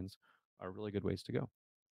using plugins, are really good ways to go.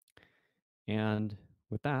 And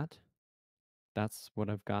with that, that's what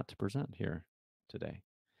I've got to present here today.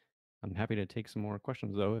 I'm happy to take some more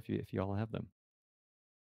questions, though, if you all have them.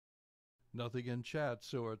 Nothing in chat,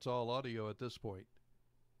 so it's all audio at this point.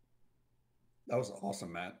 That was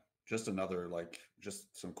awesome, Matt. Just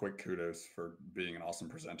just some quick kudos for being an awesome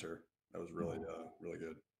presenter. That was really, really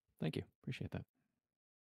good. Thank you. Appreciate that.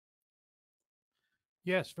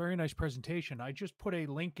 Yes, very nice presentation. I just put a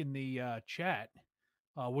link in the chat.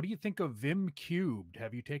 What do you think of Vim Cubed?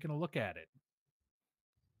 Have you taken a look at it?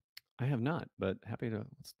 I have not, but happy to.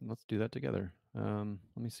 Let's do that together. Let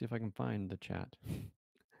me see if I can find the chat.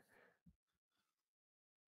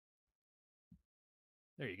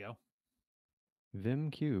 There you go.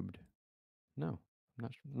 Vim Cubed. No, I'm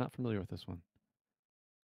not familiar with this one.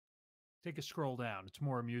 Take a scroll down. It's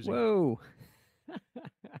more amusing. Whoa!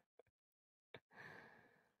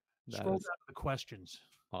 Scroll down to the questions.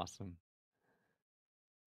 Awesome.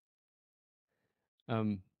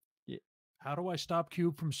 Yeah. How do I stop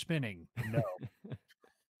cube from spinning? No.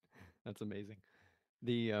 That's amazing.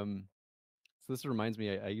 The So this reminds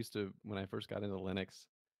me, I used to, when I first got into Linux,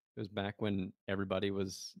 it was back when everybody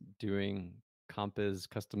was doing compiz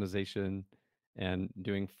customization and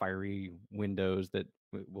doing fiery windows that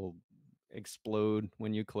will explode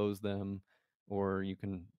when you close them, or you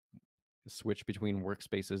can switch between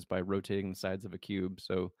workspaces by rotating the sides of a cube.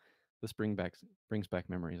 So this brings back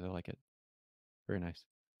memories. I like it. Very nice.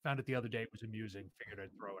 Found it the other day. It was amusing. Figured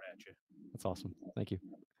I'd throw it at you. That's awesome. Thank you.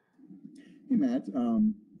 Hey Matt,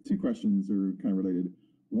 two questions are kind of related.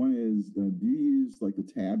 One is, do you use like the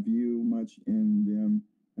tab view much in Vim?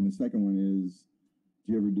 And the second one is,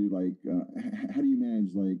 do you ever do like, how do you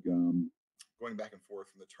manage like going back and forth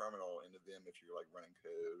from the terminal into Vim if you're like running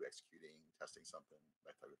code, executing, testing something,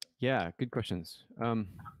 that type of thing? Yeah, good questions. I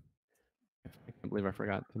can't believe I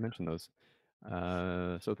forgot to mention those.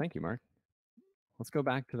 So thank you, Mark. Let's go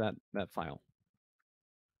back to that file.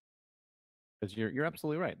 Because you're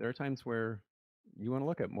absolutely right. There are times where you want to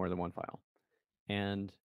look at more than one file.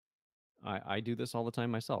 And I do this all the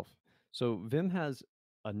time myself. So Vim has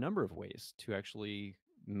a number of ways to actually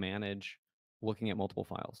manage looking at multiple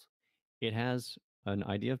files. It has an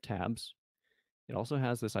idea of tabs. It also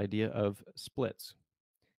has this idea of splits.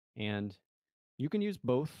 And you can use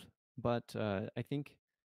both, but I think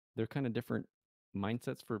they're kind of different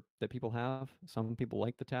mindsets that people have. Some people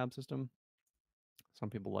like the tab system. Some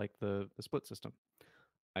people like the split system.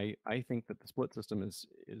 I think that the split system is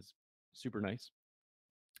super nice.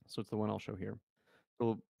 So it's the one I'll show here.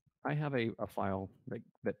 So I have a file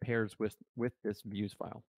that pairs with this views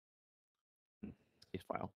file, case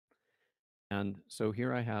file. And so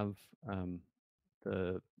here I have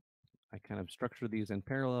I kind of structure these in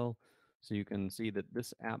parallel, so you can see that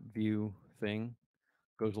this app view thing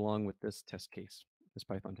goes along with this test case, this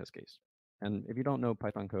Python test case. And if you don't know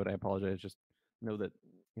Python code, I apologize. Just know that,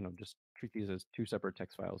 just treat these as two separate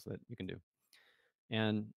text files that you can do.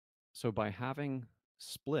 And so by having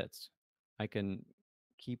splits, I can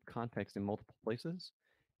keep context in multiple places.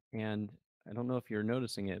 And I don't know if you're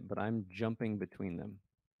noticing it, but I'm jumping between them.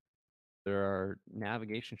 There are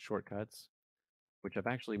navigation shortcuts, which I've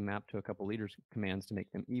actually mapped to a couple leaders commands to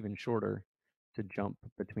make them even shorter to jump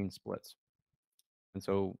between splits. And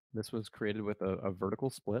so this was created with a vertical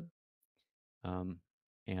split.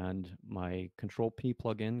 And my control P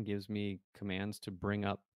plugin gives me commands to bring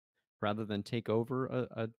up, rather than take over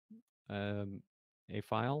a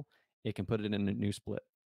file, it can put it in a new split.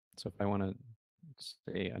 So if I want to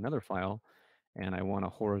say another file and I want a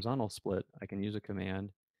horizontal split, I can use a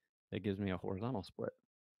command that gives me a horizontal split.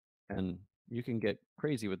 And you can get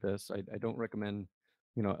crazy with this. I don't recommend,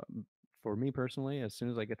 for me personally, as soon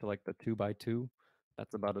as I get to like the 2x2,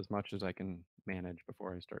 that's about as much as I can manage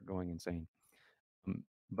before I start going insane.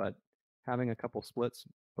 But having a couple splits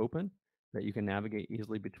open that you can navigate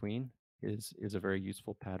easily between is a very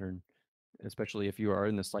useful pattern, especially if you are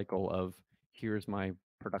in the cycle of here's my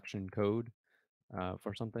production code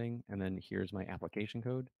for something, and then here's my application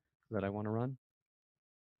code that I want to run.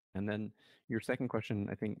 And then your second question,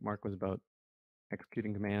 I think, Mark, was about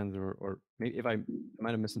executing commands, or maybe I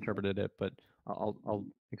might have misinterpreted it, but I'll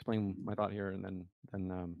explain my thought here, and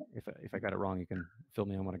then if I got it wrong, you can fill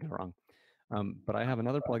me in when I get it wrong. But I have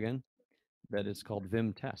another plugin that is called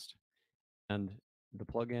Vim Test, and the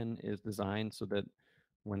plugin is designed so that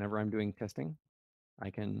whenever I'm doing testing, I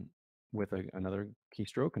can, with another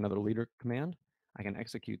keystroke, another leader command, I can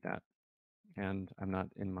execute that, and I'm not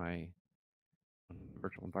in my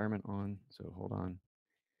virtual environment on. So hold on.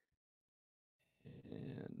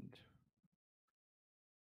 And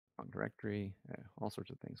on directory, all sorts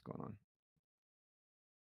of things going on.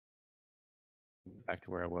 Back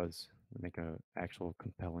to where I was, make a actual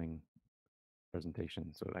compelling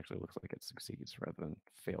presentation so it actually looks like it succeeds rather than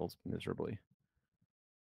fails miserably.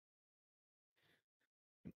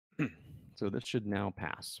 So this should now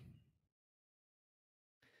pass.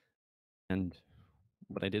 And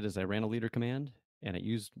what I did is I ran a leader command and it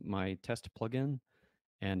used my test plugin,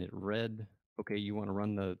 and it read, okay, you want to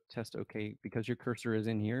run the test, okay, because your cursor is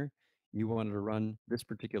in here, you wanted to run this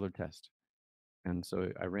particular test. And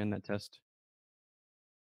so I ran that test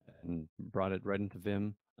and brought it right into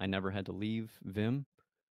Vim. I never had to leave Vim.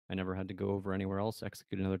 I never had to go over anywhere else,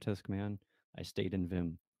 execute another test command. I stayed in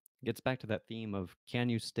Vim. It gets back to that theme of, can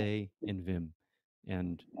you stay in Vim?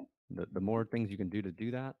 And the more things you can do to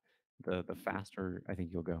do that, the faster I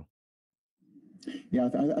think you'll go. Yeah,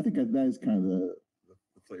 I think that is kind of the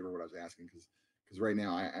flavor of what I was asking, because right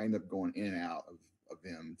now I end up going in and out of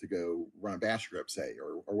Vim to go run a bash script, say,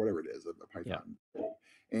 or whatever it is, a Python. Yeah.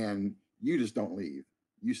 And you just don't leave.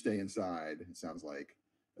 You stay inside, it sounds like,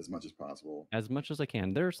 as much as possible. As much as I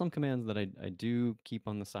can. There are some commands that I do keep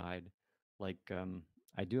on the side. Like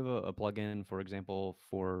I do have a plugin, for example,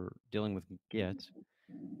 for dealing with Git,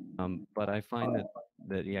 but I find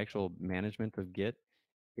that the actual management of Git,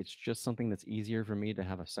 it's just something that's easier for me to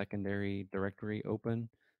have a secondary directory open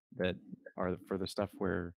that are for the stuff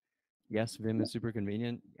where, yes, Vim is super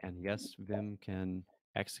convenient, and yes, Vim can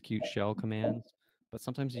execute shell commands, but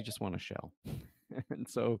sometimes you just want a shell. And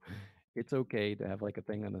so it's okay to have like a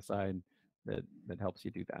thing on the side that helps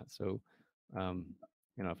you do that. So,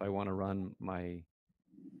 if I want to run my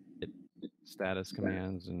Git status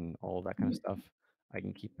commands and all that kind of stuff, I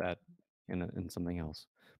can keep that in something else.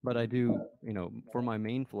 But I do, for my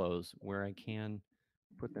main flows where I can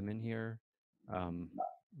put them in here,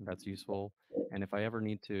 that's useful. And if I ever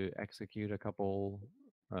need to execute a couple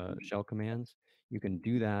shell commands, you can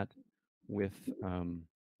do that with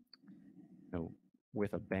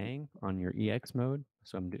with a bang on your EX mode.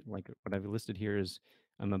 So like what I've listed here is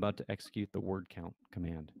I'm about to execute the word count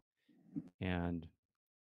command, and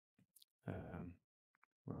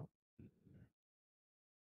well,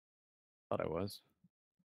 thought I was.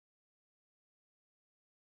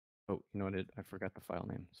 Oh, you know what? I forgot the file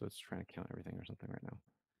name, so it's trying to count everything or something right now.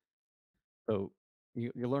 So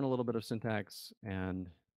you learn a little bit of syntax and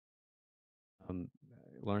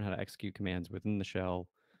learn how to execute commands within the shell.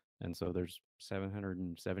 And so there's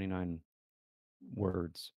 779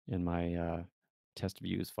 words in my test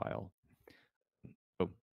views file. So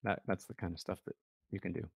that's the kind of stuff that you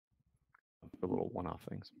can do, the little one-off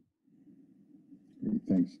things. Great,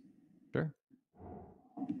 thanks. Sure.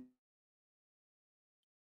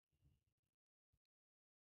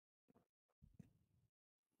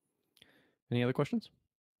 Any other questions?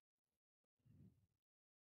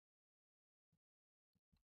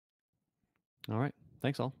 All right.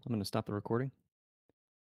 Thanks all. I'm going to stop the recording.